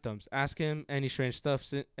recognize symptoms. Ask him any strange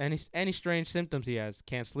symptoms he has.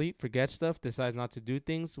 Can't sleep, forget stuff, decides not to do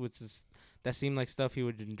things that seem like stuff he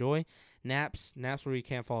would enjoy. Naps where he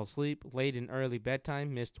can't fall asleep. Late and early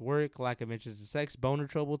bedtime, missed work, lack of interest in sex, boner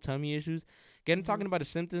trouble, tummy issues. Get him talking about his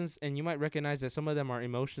symptoms, and you might recognize that some of them are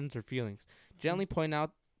emotions or feelings. Gently point that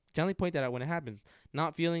out when it happens.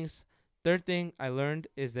 Not feelings. Third thing I learned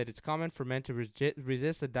is that it's common for men to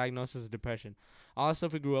resist the diagnosis of depression. All the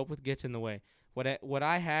stuff we grew up with gets in the way. What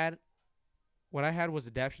I had What I had was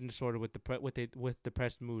adaptation disorder with with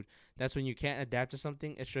depressed mood. That's when you can't adapt to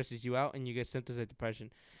something, it stresses you out, and you get symptoms of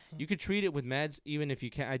depression. You could treat it with meds, even if you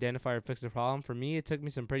can't identify or fix the problem. For me, it took me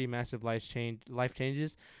some pretty massive life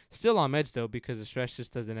changes. Still on meds though, because the stress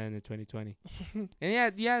just doesn't end in 2020. And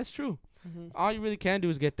yeah, it's true. All you really can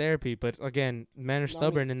do is get therapy, but again, men are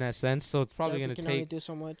stubborn in that sense, so it's probably gonna can take. Only do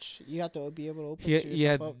so much. You have to be able to open to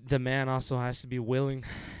yourself up. The man also has to be willing.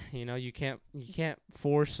 You can't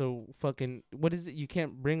force a fucking what is it? You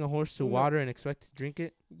can't bring a horse to water and expect to drink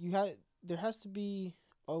it. There has to be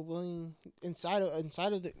a willing inside of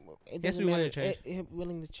the. It has to be willing to change.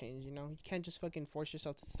 Willing to change. You can't just fucking force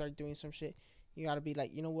yourself to start doing some shit. You gotta be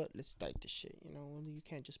like, you know what? Let's start this shit. You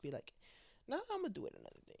can't just be like, nah, I'm gonna do it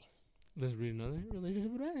another day. Let's read another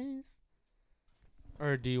relationship advice.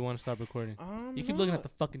 Or do you want to stop recording? You keep looking at the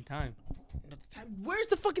fucking time. Where's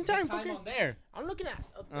the fucking time? Time on there. I'm looking at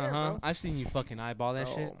up there, bro. I've seen you fucking eyeball that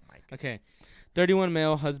shit. Oh my goodness. Okay. 31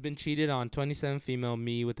 male husband cheated on 27 female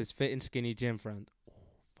me with his fit and skinny gym friend.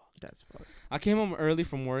 That's fucked. I came home early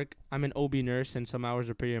from work. I'm an OB nurse, and some hours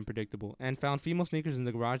are pretty unpredictable. And found female sneakers in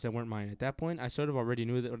the garage that weren't mine. At that point, I sort of already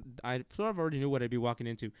knew what I'd be walking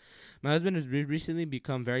into. My husband has recently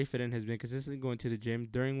become very fit and has been consistently going to the gym,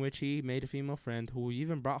 during which he made a female friend who he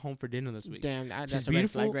even brought home for dinner this week. Damn, that's a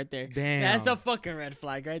red flag right there. Damn, that's a fucking red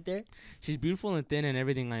flag right there. She's beautiful and thin and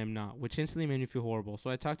everything I am not, which instantly made me feel horrible.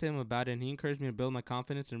 So I talked to him about it, and he encouraged me to build my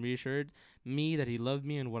confidence and reassured me that he loved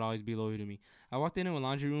me and would always be loyal to me. I walked into a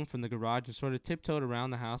laundry room from the garage and sort of tiptoed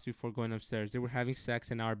around the house before going upstairs. They were having sex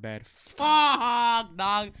in our bed. Fuck,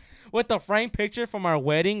 dog. With the framed picture from our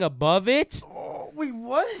wedding above it. Oh, wait,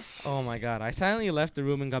 what? Oh, my God. I silently left the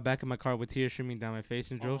room and got back in my car with tears streaming down my face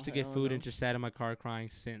and drove to get food and just sat in my car crying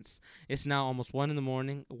since. It's now almost 1 in the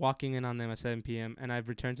morning, walking in on them at 7 p.m., and I've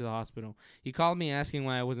returned to the hospital. He called me asking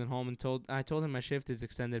why I wasn't home, and I told him my shift is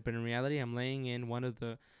extended, but in reality, I'm laying in one of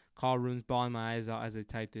the call rooms, bawling my eyes out as I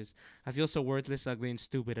type this. I feel so worthless, ugly, and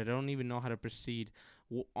stupid. I don't even know how to proceed.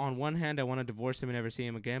 On one hand, I want to divorce him and never see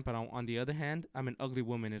him again, but on the other hand, I'm an ugly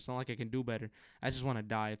woman. It's not like I can do better. I just want to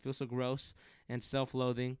die. It feels so gross, and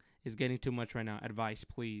self-loathing is getting too much right now. Advice,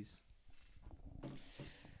 please.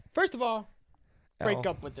 First of all, break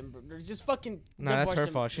up with him. Just fucking. Nah, that's her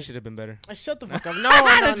fault. She should have been better. Shut the fuck up. No,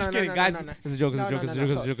 just kidding, guys. It's a joke.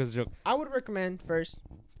 It's a joke. I would recommend first.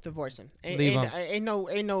 Divorce him. Leave him. Ain't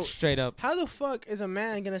no. Straight up. How the fuck is a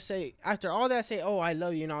man gonna say after all that oh I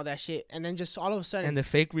love you and all that shit and then just all of a sudden and the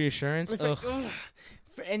fake reassurance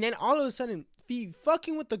and then all of a sudden be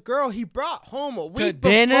fucking with the girl he brought home a week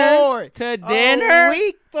before. A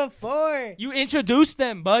week before. You introduced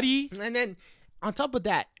them, buddy. And then on top of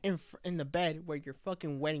that, in the bed where your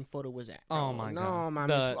fucking wedding photo was at. Oh my god.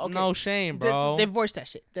 Okay. No shame, bro. Divorce that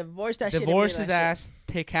shit. Divorce his ass.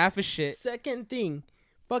 Take half his shit. Second thing.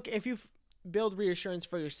 Fuck, if you build reassurance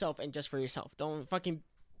for yourself and just for yourself, don't fucking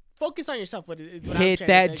focus on yourself. Hit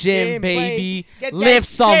that gym, baby. Lift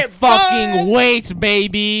some fucking weights,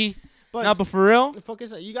 baby. But for real,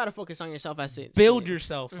 you gotta focus on yourself as it. Build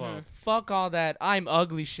yourself up. Fuck all that I'm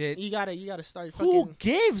ugly shit. You gotta start. Fucking, who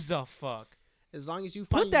gives a fuck? As long as you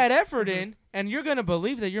put that effort in, and you're gonna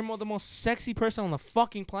believe that you're the most sexy person on the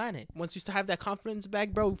fucking planet. Once you have that confidence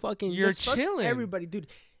back, bro, fucking you're chilling. Everybody, dude.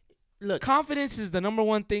 Look, confidence is the number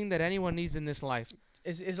one thing that anyone needs in this life.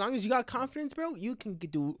 As long as you got confidence, bro, you can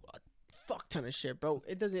do a fuck ton of shit, bro.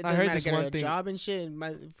 It doesn't matter get a job and shit,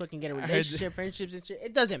 and fucking get a relationship, friendships and shit.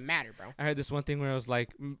 It doesn't matter, bro. I heard this one thing where I was like,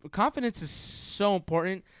 confidence is so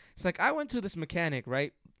important. It's like I went to this mechanic,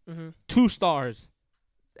 right? 2 stars.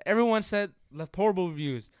 Everyone left horrible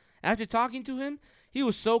reviews. After talking to him, he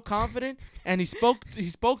was so confident and he spoke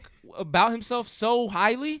about himself so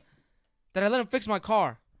highly that I let him fix my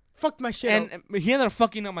car. Fucked my shit and he ended up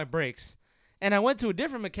fucking up my brakes. And I went to a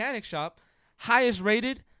different mechanic shop, highest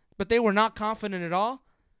rated, but they were not confident at all.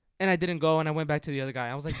 And I didn't go, and I went back to the other guy.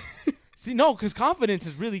 I was like, see, no, because confidence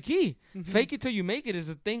is really key. Fake it till you make it is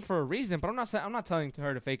a thing for a reason. But I'm not telling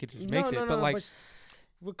her to fake it till she makes it. But like,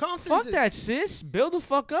 with confidence, fuck that, sis. Build the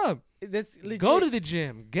fuck up. That's legit. Go to the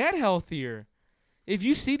gym. Get healthier. If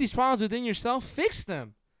you see these problems within yourself, fix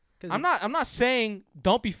them. I'm not saying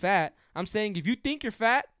don't be fat. I'm saying if you think you're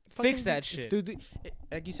fat, fix that shit.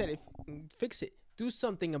 Like you said, fix it. Do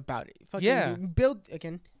something about it. Build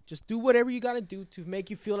again. Just do whatever you gotta do to make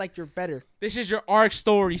you feel like you're better. This is your arc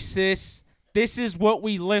story, sis. This is what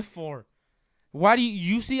we live for. Why do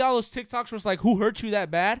you see all those TikToks where it's like, who hurt you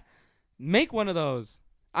that bad? Make one of those.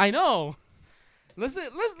 I know. Let's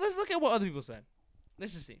look at what other people said.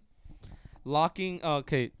 Let's just see.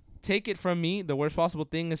 Okay. Take it from me, the worst possible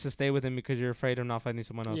thing is to stay with him because you're afraid of not finding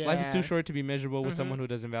someone else. Yeah. Life is too short to be miserable with someone who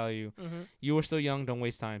doesn't value you. You are still young. Don't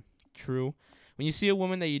waste time. True. When you see a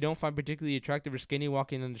woman that you don't find particularly attractive or skinny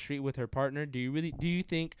walking on the street with her partner, do you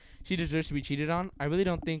think she deserves to be cheated on? I really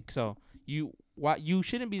don't think so. You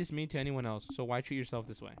shouldn't be this mean to anyone else, so why treat yourself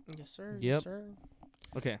this way? Yes, sir. Yep. Yes, sir.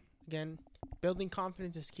 Okay. Again, building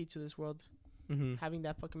confidence is key to this world. Mm-hmm. Having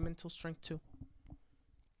that fucking mental strength too.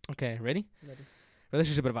 Okay, ready? Ready.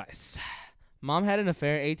 Relationship advice. Mom had an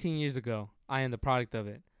affair 18 years ago. I am the product of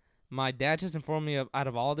it. My dad just informed me out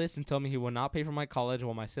of all this and told me he will not pay for my college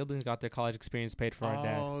while my siblings got their college experience paid for our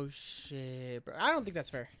dad. Oh, shit, bro. I don't think that's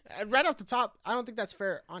fair. Right off the top, I don't think that's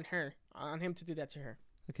fair on him to do that to her.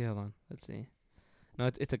 Okay, hold on. Let's see. No,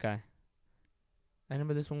 it's a guy. I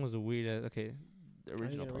remember this one was a weird. Okay, the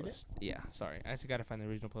original post. Yeah, sorry. I just gotta find the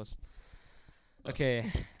original post. Okay,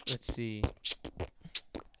 let's see.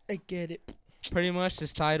 I get it. Pretty much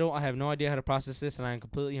this title, I have no idea how to process this, and I am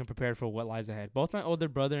completely unprepared for what lies ahead. Both my older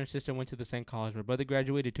brother and sister went to the same college. My brother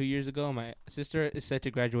graduated 2 years ago, and my sister is set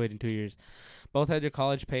to graduate in 2 years. Both had their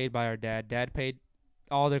college paid by our dad. Dad paid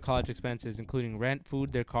all their college expenses, including rent,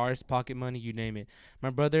 food, their cars, pocket money, you name it.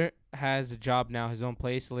 My brother has a job now, his own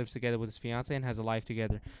place, lives together with his fiance, and has a life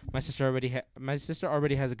together. My sister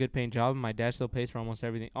already has a good paying job, and my dad still pays for almost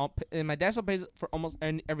everything.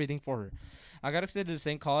 Everything for her. I got accepted to the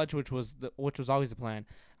same college, which was always the plan.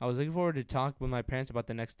 I was looking forward to talk with my parents about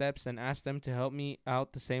the next steps and ask them to help me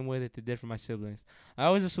out the same way that they did for my siblings. I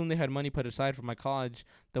always assumed they had money put aside for my college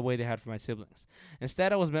the way they had for my siblings.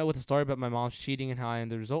 Instead, I was met with a story about my mom's cheating and how I am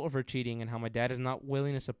the result of her cheating and how my dad is not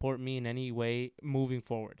willing to support me in any way moving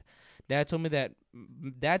forward. Dad told me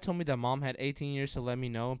that mom had 18 years to let me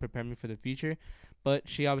know and prepare me for the future, but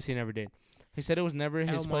she obviously never did. He said it was never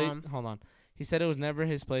his place. Hold on. He said it was never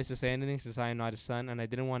his place to say anything since I am not his son, and I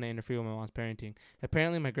didn't want to interfere with my mom's parenting.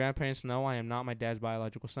 Apparently, my grandparents know I am not my dad's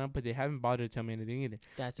biological son, but they haven't bothered to tell me anything either.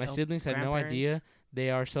 My siblings had no idea.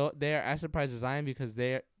 They are as surprised as I am because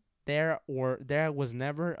there was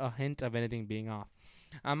never a hint of anything being off.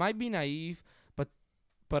 I might be naive,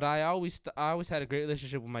 but I always had a great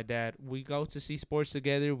relationship with my dad. We go to see sports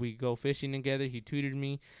together. We go fishing together. He tutored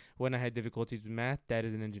me when I had difficulties with math. Dad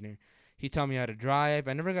is an engineer. He taught me how to drive.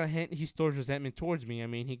 I never got a hint he stores resentment towards me. I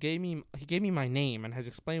mean, he gave me my name and has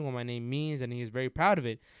explained what my name means, and he is very proud of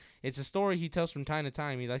it. It's a story he tells from time to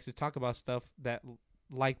time. He likes to talk about stuff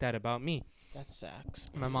like that about me. That sucks.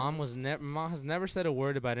 My mom has never said a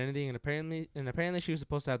word about anything, and apparently she was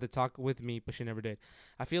supposed to have the talk with me, but she never did.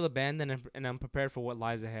 I feel abandoned and I'm prepared for what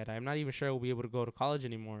lies ahead. I am not even sure I will be able to go to college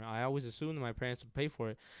anymore. I always assumed that my parents would pay for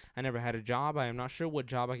it. I never had a job. I am not sure what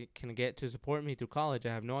job I can get to support me through college.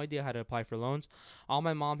 I have no idea how to apply for loans. All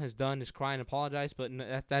my mom has done is cry and apologize, but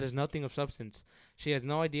that is nothing of substance. She has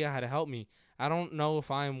no idea how to help me. I don't know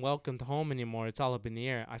if I am welcomed home anymore. It's all up in the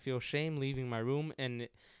air. I feel shame leaving my room, and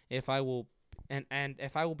if I will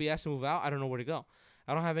be asked to move out, I don't know where to go.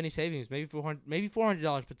 I don't have any savings, maybe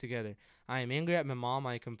 $400 put together. I am angry at my mom.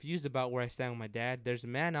 I am confused about where I stand with my dad. There's a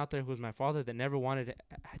man out there who is my father that never wanted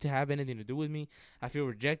to have anything to do with me. I feel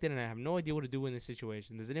rejected, and I have no idea what to do in this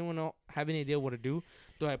situation. Does anyone have any idea what to do?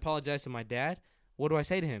 Do I apologize to my dad? What do I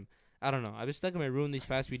say to him? I don't know. I've been stuck in my room these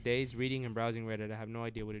past few days reading and browsing Reddit. I have no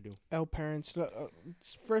idea what to do. Parents.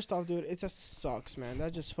 First off, dude, it just sucks, man.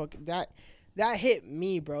 That just that hit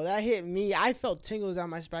me, bro. That hit me. I felt tingles down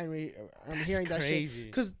my spine hearing that shit.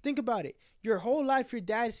 Because think about it. Your whole life, your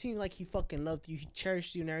dad seemed like he fucking loved you. He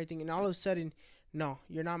cherished you and everything. And all of a sudden, no,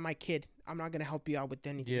 you're not my kid. I'm not going to help you out with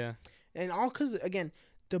anything. Yeah. And all because, again,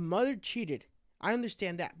 the mother cheated. I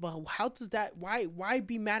understand that. But how does that, why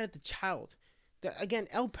be mad at the child? Again,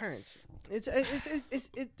 parents.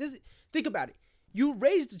 Think about it. You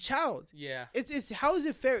raised the child. Yeah. It's how is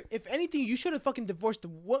it fair? If anything, you should have fucking divorced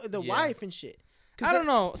the wife and shit. I don't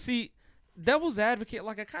know. See, devil's advocate,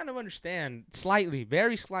 like I kind of understand slightly,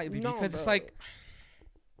 very slightly, because bro. It's like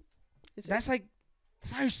that's not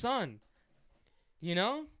your son, you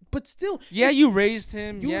know. But still, you raised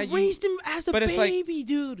him. You raised him as a baby,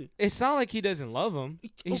 dude. It's not like he doesn't love him.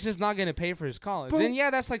 He's just not gonna pay for his college. Bro, then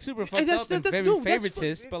that's like super fucked up and very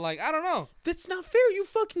favoritist. But like, I don't know. That's not fair. You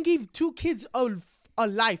fucking gave 2 kids a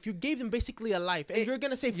life. You gave them basically a life, and you're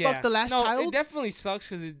gonna say fuck the last child? It definitely sucks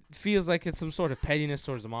because it feels like it's some sort of pettiness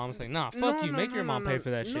towards the mom. It's like, nah, fuck you. Make your mom pay for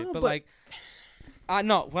that shit. But like,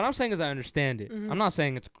 what I'm saying is I understand it. Mm-hmm. I'm not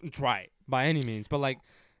saying it's right by any means, but like.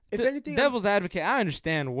 If anything, devil's advocate, I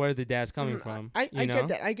understand where the dad's coming from. I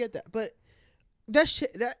get that, but that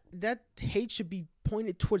shit, that hate should be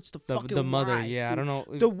pointed towards the fucking the mother. wife, yeah, dude. I don't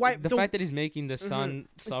know the wife. The fact that he's making the son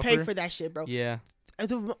suffer, pay for that shit, bro. Yeah.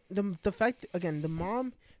 The fact again, the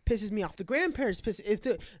mom pisses me off. The grandparents piss. If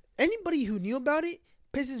anybody who knew about it,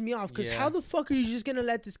 pisses me off because Yeah. how the fuck are you just gonna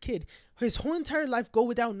let this kid his whole entire life go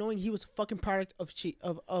without knowing he was a fucking product of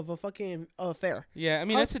of a fucking affair? Yeah, I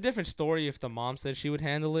mean How- that's a different story if the mom said she would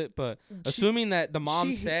handle it, but She- assuming that the mom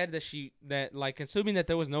she- said assuming that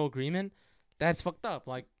there was no agreement, that's fucked up.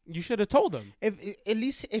 Like you should have told him, If at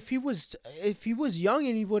least if he was young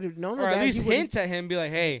and he would have known or that, at least he would've- hint at him, be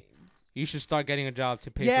like, hey, you should start getting a job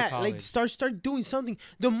to pay for yeah, college. like start doing something.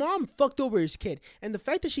 The mom fucked over his kid, and the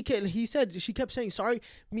fact that she kept saying sorry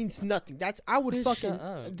means nothing. That's I would Bitch, fucking shut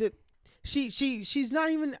up. she's not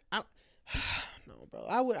even. No, bro.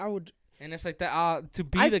 I would. And it's like that to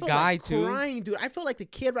be I the felt guy like too. crying, dude. I felt like the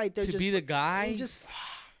kid right there. To just be the guy, and just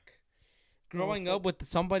growing fuck. up with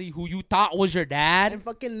somebody who you thought was your dad, and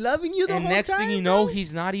fucking loving you the and whole next time, thing you know, bro.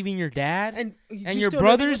 he's not even your dad, and and your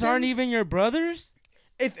brothers aren't even your brothers.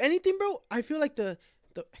 If anything, bro, I feel like the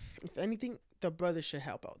if anything, the brother should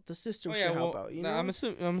help out. The sister should help out. You know, I'm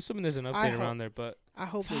assuming there's an I update hope- around there, but I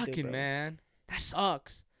hope they fucking did, bro. man, that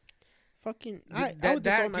sucks. Fucking, I that would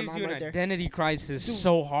disown my gives mom you an right there. identity crisis Dude,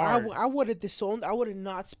 so hard. I would have disowned. I would have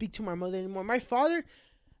not speak to my mother anymore. My father,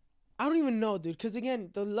 I don't even know, dude. Because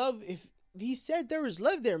again, the love. If he said there was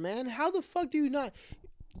love there, man, how the fuck do you not?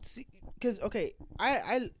 Because okay,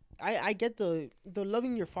 I get the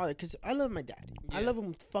loving your father because I love my dad. I Yeah. love him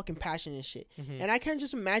with fucking passion and shit. Mhm. And I can't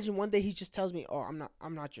just imagine one day he just tells me, "Oh, I'm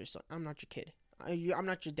not your son. I'm not your kid. I'm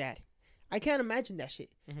not your dad." I can't imagine that shit.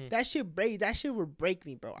 Mhm. That shit would break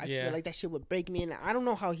me, bro. I Yeah. feel like that shit would break me, and I don't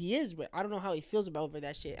know how he is, but I don't know how he feels about over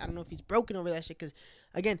that shit. I don't know if he's broken over that shit. Because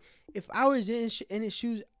again, if I was in his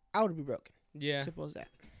shoes, I would be broken. Yeah, Simple as that.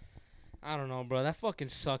 I don't know, bro. That fucking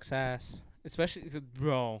sucks ass. Especially,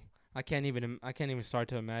 bro. I can't even start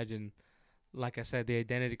to imagine. Like I said, the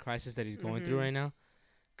identity crisis that he's going through Mhm. right now,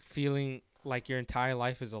 feeling like your entire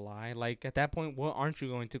life is a lie. Like at that point, what aren't you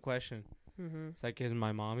going to question? Mm-hmm. It's like, is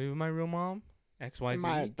my mom even my real mom? XYZ. Am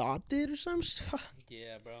I adopted or something?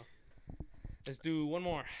 Yeah, bro. Let's do one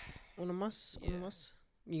more. One of us. One of Yeah. us.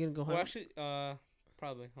 You gonna go Well, ahead? actually,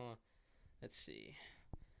 probably. Hold on. Let's see.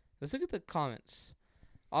 Let's look at the comments.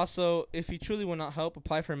 Also, if you truly will not help,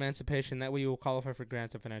 apply for emancipation. That way you will qualify for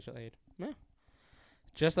grants and financial aid. Yeah.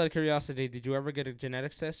 Just out of curiosity, did you ever get a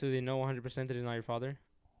genetics test so they know 100% that he's not your father?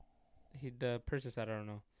 The person said, I don't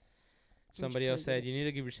know. Somebody else said, you need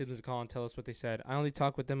to give your siblings a call and tell us what they said. I only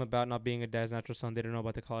talk with them about not being a dad's natural son. They don't know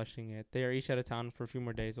about the college thing yet. They are each out of town for a few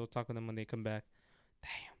more days. We'll talk with them when they come back.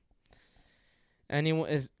 Damn.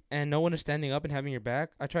 No one is standing up and having your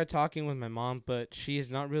back. I tried talking with my mom, but she is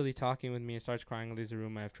not really talking with me and starts crying and leaves the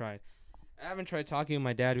room. I have tried. I haven't tried talking with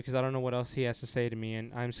my dad because I don't know what else he has to say to me,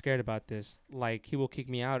 and I'm scared about this. Like, he will kick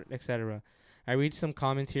me out, etc. I read some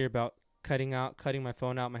comments here about cutting my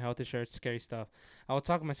phone out, my health insurance, scary stuff. I will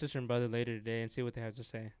talk with my sister and brother later today and see what they have to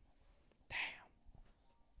say. Damn.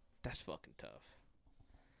 That's fucking tough.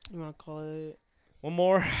 You wanna call it? One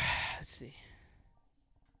more. Let's see.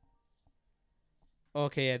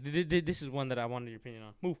 Okay, yeah. This is one that I wanted your opinion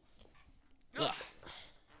on. Move. Ugh.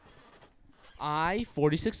 I,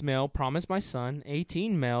 46 male, promised my son,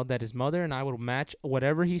 18 male, that his mother and I would match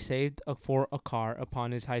whatever he saved for a car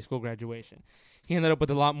upon his high school graduation. He ended up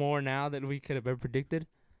with a lot more now than we could have ever predicted.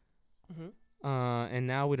 Mm-hmm. And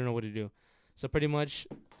now we don't know what to do. So pretty much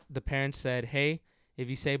the parents said, hey, if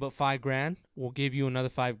you save up $5,000, we'll give you another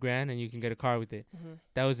 $5,000 and you can get a car with it. Mm-hmm.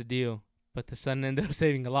 That was the deal. But the son ended up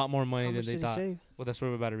saving a lot more money How than much they did he thought. save? Well, that's what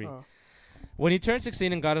we're about to read. Oh. When he turned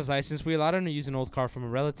 16 and got his license, we allowed him to use an old car from a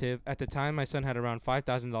relative. At the time, my son had around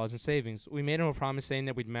 $5,000 in savings. We made him a promise saying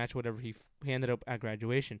that we'd match whatever he ended up at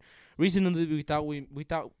graduation. Reasonably, we thought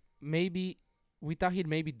he'd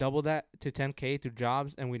maybe double that to $10K through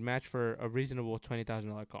jobs, and we'd match for a reasonable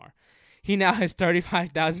 $20,000 car. He now has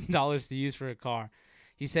 $35,000 to use for a car.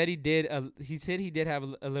 He said he did have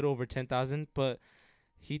a little over $10,000, but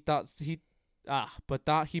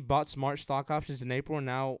thought he bought smart stock options in April.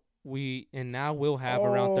 Now we'll have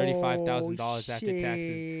around $35,000 after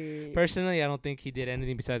taxes. Personally, I don't think he did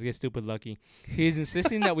anything besides get stupid lucky. He is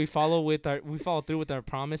insisting that we follow through with our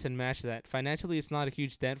promise and match that. Financially, it's not a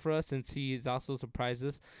huge dent for us since he has also surprised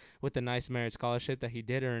us with the nice merit scholarship that he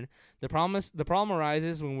did earn. The problem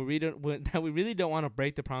arises when that we really don't want to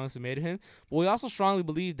break the promise we made to him, but we also strongly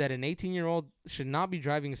believe that an 18-year-old should not be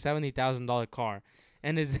driving a $70,000 car.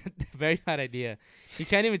 And it's a very bad idea. He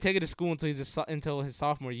can't even take it to school until his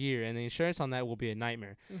sophomore year, and the insurance on that will be a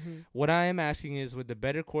nightmare. Mm-hmm. What I am asking is, would the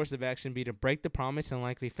better course of action be to break the promise and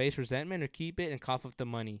likely face resentment, or keep it and cough up the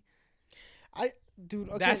money? Dude,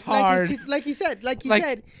 okay. That's hard. Like he said,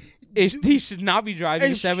 He should not be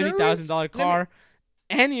driving a $70,000 car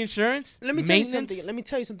And the insurance. Let me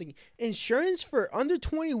tell you something. Insurance for under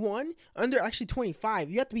 21, under actually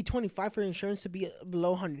 25. You have to be 25 for insurance to be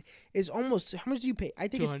below 100. Is almost, how much do you pay? I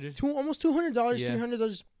think it's almost $200,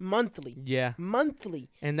 $300 monthly. Yeah. Monthly.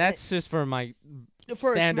 And that's just for my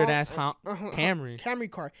standard ass Camry.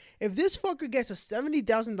 Camry car. If this fucker gets a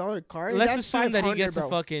 $70,000 car, let's that's assume that he gets bro. a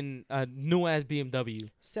fucking new ass BMW.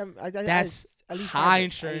 That's at least high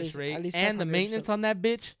insurance rate, and the maintenance on that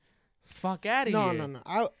bitch. Fuck out of here.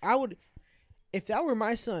 No. I would, if that were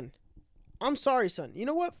my son, I'm sorry, son. You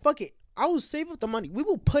know what? Fuck it. I will save up the money. We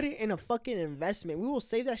will put it in a fucking investment. We will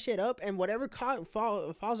save that shit up, and whatever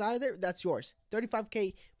falls out of there, that's yours.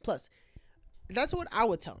 $35K plus. That's what I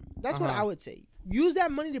would tell him. That's what I would say. Use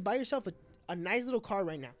that money to buy yourself a nice little car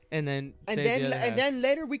right now. And then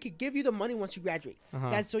later we could give you the money once you graduate.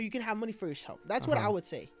 That's so you can have money for yourself. That's what I would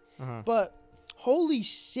say. But holy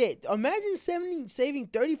shit! Imagine saving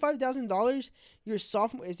 $35,000 your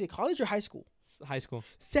sophomore. Is it college or high school? High school.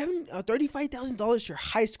 $35,000 your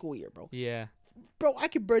high school year, bro. Yeah. Bro, I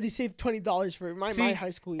could barely save $20 for my high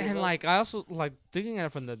school year. And bro. like I also like thinking at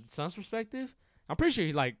it from the son's perspective. I'm pretty sure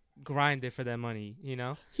he like grinded for that money, you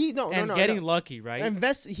know. Getting lucky, right?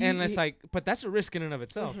 It's like, but that's a risk in and of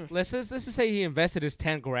itself. Let's just say he invested his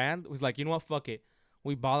 $10,000. Was like, you know what? Fuck it.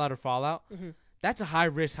 We ball out or fall out. That's a high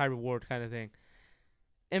risk, high reward kind of thing.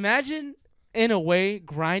 Imagine, in a way,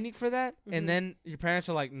 grinding for that, and then your parents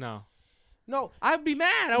are like, no. I'd be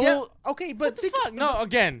mad. Okay, but what the fuck? No,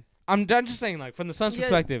 again, I'm just saying, like, from the son's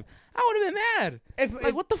perspective, I would have been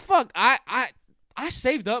mad. What the fuck? I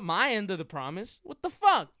saved up my end of the promise. What the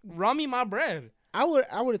fuck? Run me my bread. I would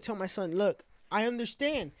have told my son, look, I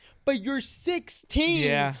understand, but you're 16.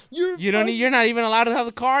 Yeah. You're not even allowed to have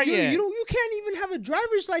the car yet. You can't even have a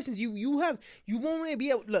driver's license. You won't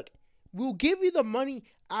be able. Look, we'll give you the money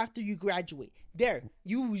after you graduate. There,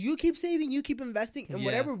 you keep saving, you keep investing, and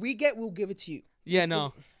whatever we get, we'll give it to you. Yeah,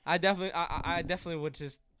 no, I definitely would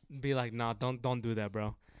just be like, nah, don't do that,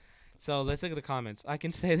 bro. So let's look at the comments. I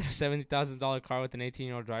can say that a $70,000 car with an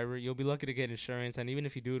 18-year-old driver, you'll be lucky to get insurance, and even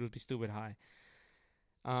if you do, it'll be stupid high.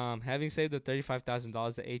 Having saved up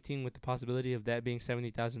 $35,000 at 18 with the possibility of that being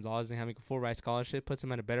 $70,000 and having a full ride scholarship puts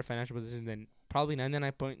him in a better financial position than probably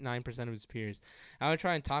 99.9% of his peers. I would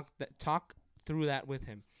try and talk through that with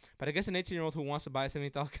him. But I guess an 18-year-old who wants to buy a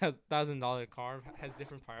 $70,000 car has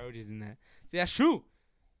different priorities than that. See, that's true.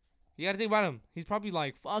 You got to think about him. He's probably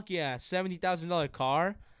like, fuck yeah, $70,000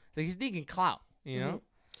 car. Like, he's thinking clout, you know?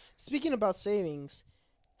 Speaking about savings,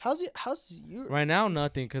 how's your... Right now,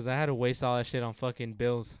 nothing, because I had to waste all that shit on fucking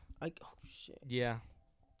bills. Oh, shit. Yeah.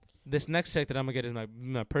 This next check that I'm going to get is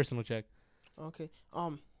my personal check. Okay.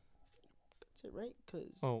 That's it, right?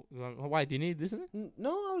 Cause why? Do you need this?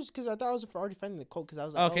 No, because I thought I was already finding the code, because I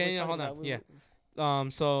was like, okay, hold on. Yeah.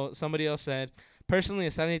 So somebody else said, personally,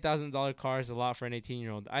 a $70,000 car is a lot for an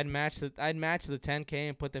 18-year-old. I'd match the $10K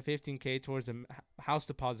and put the $15K towards a house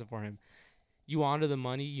deposit for him. You honor the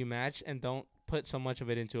money you match and don't put so much of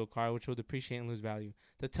it into a car, which will depreciate and lose value.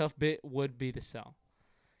 The tough bit would be the sell.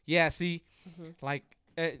 Yeah, see,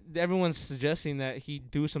 everyone's suggesting that he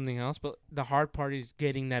do something else, but the hard part is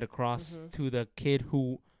getting that across to the kid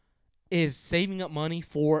who is saving up money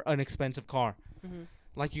for an expensive car.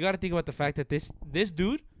 Like, you got to think about the fact that this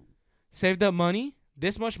dude saved up money,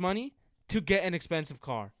 this much money, to get an expensive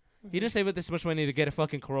car. He didn't save up this much money to get a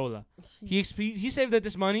fucking Corolla. He saved up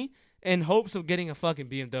this money in hopes of getting a fucking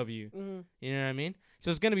BMW. You know what I mean?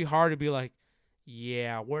 So it's going to be hard to be like,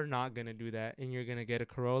 yeah, we're not going to do that, and you're going to get a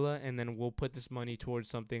Corolla, and then we'll put this money towards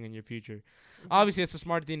something in your future. Obviously, it's a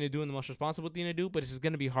smart thing to do and the most responsible thing to do, but it's just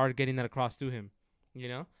going to be hard getting that across to him, you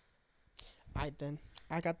know? I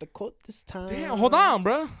got the quote this time. Damn, hold on,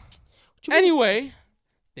 bro. Anyway,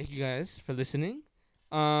 thank you guys for listening.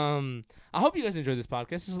 I hope you guys enjoyed this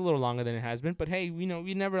podcast. It's a little longer than it has been, but hey, we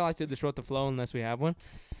never like to disrupt the flow unless we have one.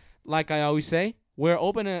 Like I always say, we're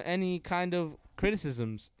open to any kind of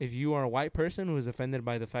criticisms. If you are a white person who is offended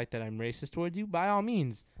by the fact that I'm racist towards you, by all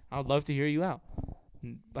means, I would love to hear you out.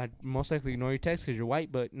 I'd most likely ignore your text because you're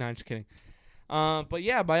white, but no, I'm just kidding. But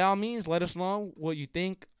yeah, by all means, let us know what you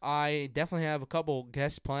think. I definitely have a couple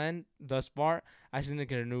guests planned thus far. I just need to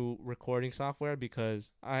get a new recording software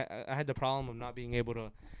because I had the problem of not being able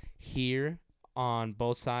to hear on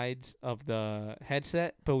both sides of the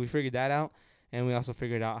headset, but we figured that out, and we also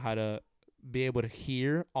figured out how to be able to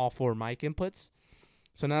hear all four mic inputs.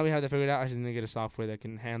 So now we have that figured out. I just need to get a software that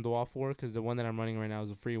can handle all four because the one that I'm running right now is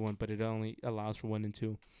a free one, but it only allows for 1 and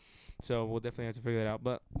 2. So we'll definitely have to figure that out.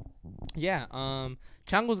 But yeah,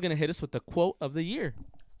 Chango's gonna hit us with the quote of the year.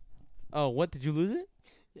 Oh, what? Did you lose it?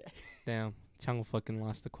 Yeah. Damn, Chango fucking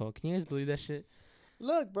lost the quote. Can you guys believe that shit?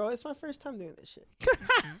 Look, bro, it's my first time doing this shit.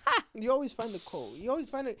 You always find the quote. You always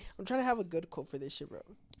find it. I'm trying to have a good quote for this shit, bro.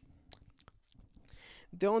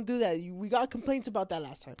 Don't do that. We got complaints about that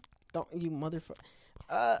last time. Don't you motherfucker.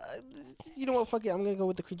 You know what? Fuck it. I'm gonna go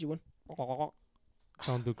with the cringy one.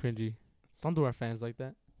 Don't do cringy. Don't do our fans like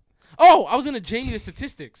that. Oh, I was gonna change the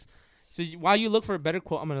statistics. So while you look for a better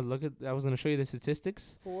quote, I'm gonna look at. I was gonna show you the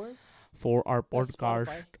statistics for our podcast.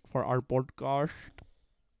 For our podcast.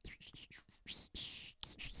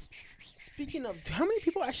 Speaking of, how many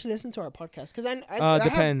people actually listen to our podcast? Because I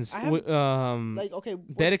depends. I have, like, okay,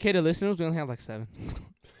 dedicated listeners, we only have like 7.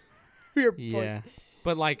 Yeah,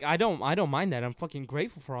 but like I don't mind that. I'm fucking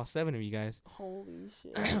grateful for all 7 of you guys. Holy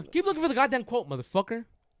shit! Keep looking for the goddamn quote, motherfucker.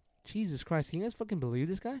 Jesus Christ, can you guys fucking believe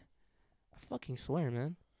this guy? I fucking swear,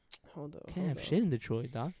 man. Hold up. Can't have shit in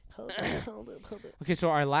Detroit, dog. Hold up. Okay, so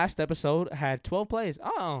our last episode had 12 plays.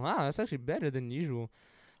 Oh, wow, that's actually better than usual.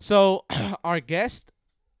 So our guest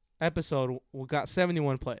episode got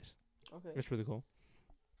 71 plays. Okay. It's really cool.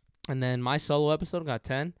 And then my solo episode got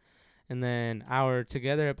 10. And then our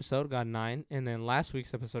together episode got 9. And then last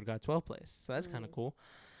week's episode got 12 plays. So that's kind of cool.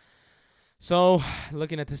 So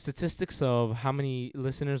looking at the statistics of how many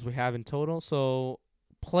listeners we have in total. So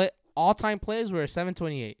all-time plays were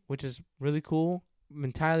 728, which is really cool. I'm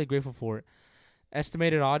entirely grateful for it.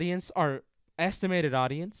 Estimated audience,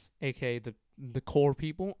 aka the core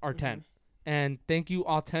people, are 10. And thank you,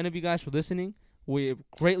 all 10 of you guys, for listening. We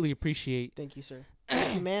greatly appreciate. Thank you, sir.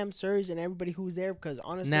 Thank you, ma'am, sirs, and everybody who's there. Because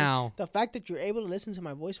honestly, now, the fact that you're able to listen to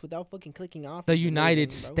my voice without fucking clicking off. The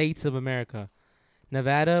United States of America,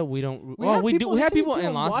 Nevada. We don't. We have people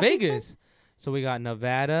in Las Washington? Vegas. So we got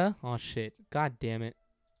Nevada. Oh shit! God damn it!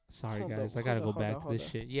 Sorry guys, I gotta go back to this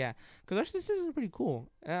shit. Yeah, because this is pretty cool.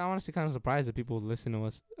 I'm honestly kind of surprised that people listen to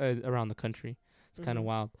us around the country. It's kind of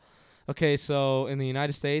wild. Okay, so in the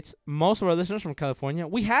United States, most of our listeners from California.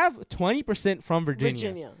 We have 20% from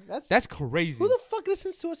Virginia. That's crazy. Who the fuck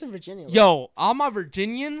listens to us in Virginia? Yo, all my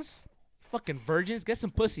Virginians, fucking virgins, get some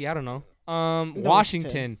pussy. I don't know.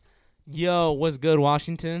 Washington. Yo, what's good,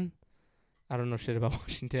 Washington? I don't know shit about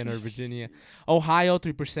Washington or Virginia. Ohio,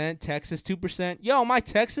 3%. Texas, 2%. Yo, my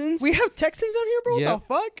Texans. We have Texans out here, bro? Yep.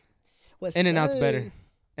 What the fuck? In-N-Out's better.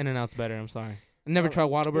 In-N-Out's better. I'm sorry. I never tried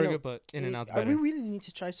Whataburger, but In-N-Out's better. We really need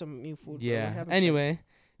to try some new food. Yeah. Anyway,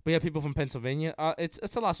 we have people from Pennsylvania.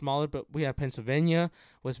 It's a lot smaller, but we have Pennsylvania,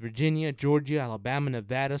 West Virginia, Georgia, Alabama,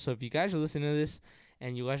 Nevada. So if you guys are listening to this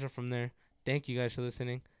and you guys are from there, thank you guys for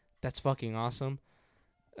listening. That's fucking awesome.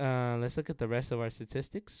 Let's look at the rest of our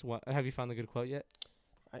statistics. What have you found a good quote yet?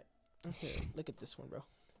 Okay, look at this one, bro.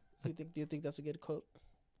 Do you think that's a good quote?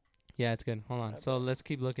 Yeah, it's good. Hold on. So let's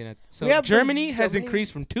keep looking at. So Yeah, Germany has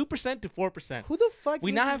increased from 2% to 4%. Who the fuck?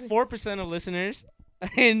 We now have 4% of listeners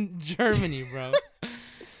in Germany, bro.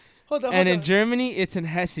 Hold on. And in Germany, it's in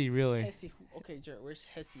Hesse, really. Hesse. Okay, where's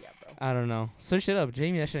Hesse at, bro? I don't know. Search it up,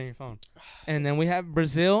 Jamie. That shit on your phone. And then we have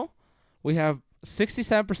Brazil. We have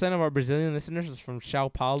 67% of our Brazilian listeners is from Sao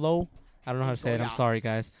Paulo. I don't know how to say it. I'm sorry,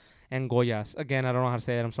 guys. And Goiás. Again, I don't know how to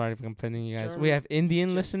say it. I'm sorry if I'm offending you guys. We have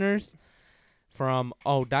Indian listeners from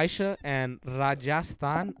Odisha and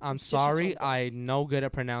Rajasthan. I'm sorry. I'm no good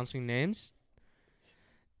at pronouncing names.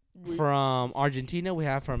 From Argentina, we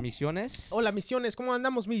have from Misiones. Hola, Misiones. ¿Cómo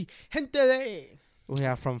andamos, mi gente de? We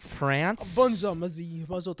have from France. Bonzo, mazi,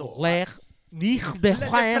 mazoto. De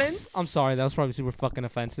France. I'm sorry. That was probably super fucking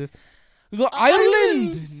offensive. We got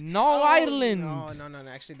Ireland. No, Ireland. No.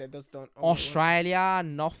 Actually, those don't. Australia.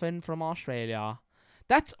 Nothing from Australia.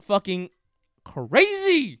 That's fucking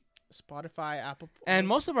crazy. Spotify, Apple. And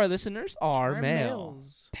most of our listeners are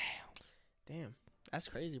males. Damn. That's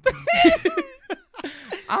crazy, bro.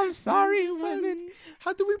 I'm sorry, women.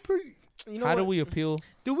 How do we how do we appeal?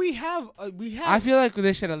 Do we have I feel like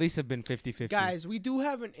this should at least have been 50-50. Guys, we do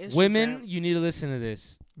have an Instagram. Women, you need to listen to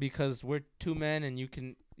this because we're 2 men and you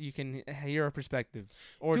can hear our perspective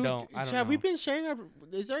or don't. I don't know. Have we been sharing our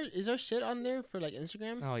is our shit on there for like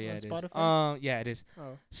Instagram? Oh yeah, it Spotify? Yeah, it is.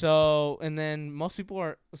 Oh. So, and then most people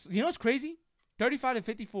are what's crazy? 35 to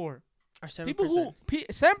 54 are 7%. People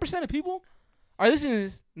 7% of people are listening to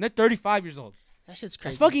this and they're 35 years old. That shit's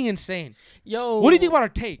crazy. That's fucking insane. Yo, what do you think about our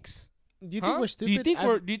takes? Do you think we're stupid? Do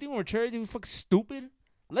you think we're cherry? Do we fucking stupid?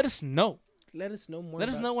 Let us know. Let us know more. Let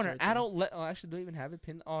us know when our adult. Actually, do I even have it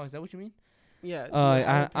pinned? Oh, is that what you mean?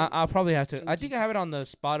 Yeah. I'll probably have to. I think I have it on the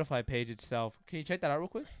Spotify page itself. Can you check that out real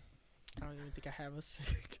quick? I don't even think I have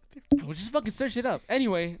us. We'll just fucking search it up.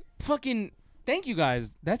 Anyway, fucking thank you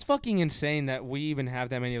guys. That's fucking insane that we even have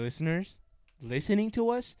that many listeners listening to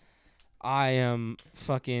us. I am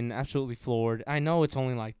fucking absolutely floored. I know it's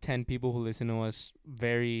only like 10 people who listen to us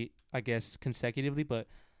very, I guess, consecutively, but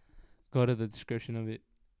Go to the description of it.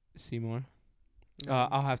 See more.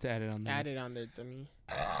 I'll have to add it on there. Add it on there, dummy.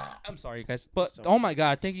 I'm sorry, guys. But, So oh my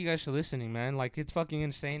God, thank you guys for listening, man. Like, it's fucking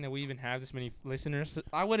insane that we even have this many listeners.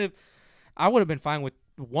 I would have been fine with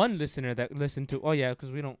one listener that listened to, oh, yeah,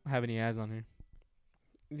 because we don't have any ads on here.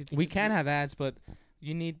 We can have ads, but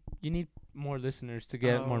you need more listeners to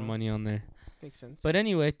get more money on there. Makes sense. But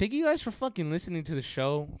anyway, thank you guys for fucking listening to the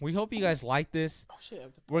show. We hope you guys like this. Oh,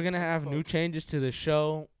 shit. We're going to have new changes to the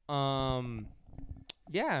show.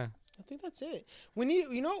 Yeah. I think that's it. We need,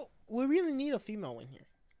 we really need a female in here.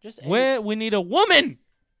 Just we need a woman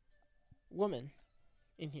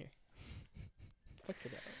in here. Fuck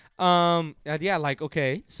it. Yeah, like,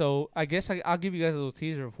 okay. So I guess I'll give you guys a little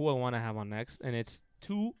teaser of who I want to have on next, and it's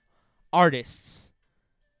 2 artists,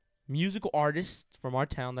 musical artists from our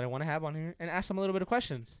town that I want to have on here, and ask them a little bit of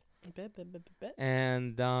questions. Bet.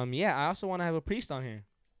 And yeah, I also want to have a priest on here.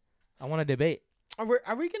 I want to debate. Are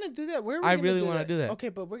we gonna do that? Where are we I gonna really want to do that. Okay,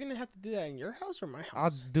 but we're gonna have to do that in your house or my I'll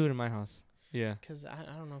house. do it in my house. Yeah. Because I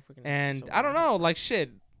don't know if we're gonna. And I don't know, like,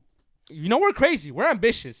 shit. We're crazy. We're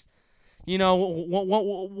ambitious.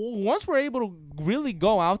 Once we're able to really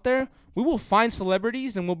go out there, we will find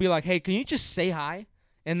celebrities and we'll be like, hey, can you just say hi?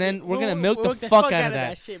 And then we're gonna milk the fuck out of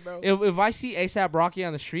that. Shit, bro. If I see A$AP Rocky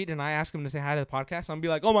on the street and I ask him to say hi to the podcast, I'm gonna be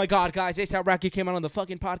like, oh my God, guys, A$AP Rocky came out on the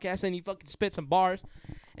fucking podcast and he fucking spit some bars.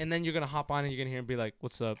 And then you're gonna hop on and you're gonna hear him be like,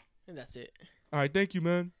 what's up? And that's it. All right, thank you,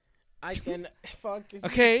 man. I can fuck.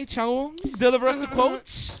 Okay, Chango, deliver us the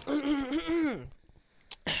quotes.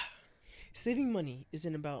 Saving money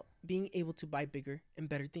isn't about being able to buy bigger and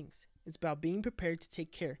better things. It's about being prepared to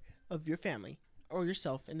take care of your family or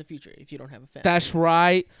yourself in the future if you don't have a family. That's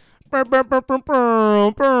right. Thank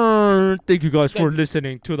you guys for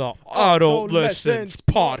listening to the Adolescence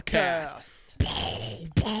Podcast.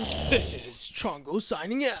 This is Chongo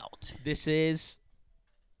signing out. This is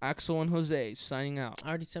Axel and Jose signing out. I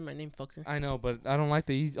already said my name, fucker. I know, but I don't like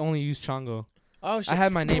that you only use Chongo. Oh, shit. I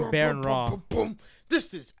have my name Baron Raw.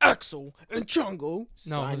 This is Axel and Chongo.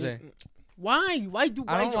 No, Jose. Why? I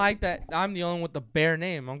don't like that. I'm the only one with the bare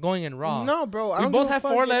name. I'm going in Raw. No, bro. We both have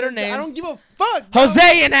 4-letter names. I don't give a fuck, bro.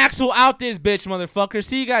 Jose and Axel out this bitch, motherfucker.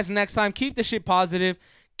 See you guys next time. Keep the shit positive.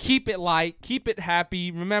 Keep it light. Keep it happy.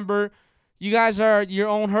 Remember, you guys are your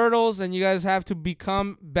own hurdles, and you guys have to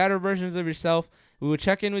become better versions of yourself. We will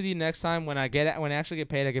check in with you next time when I actually get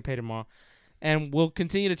paid. I get paid tomorrow. And we'll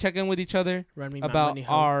continue to check in with each other about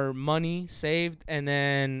our money saved. And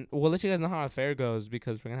then we'll let you guys know how our fair goes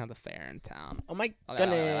because we're going to have the fair in town. Oh, my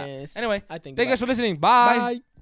goodness. Anyway, thank you guys for listening. Bye. Bye.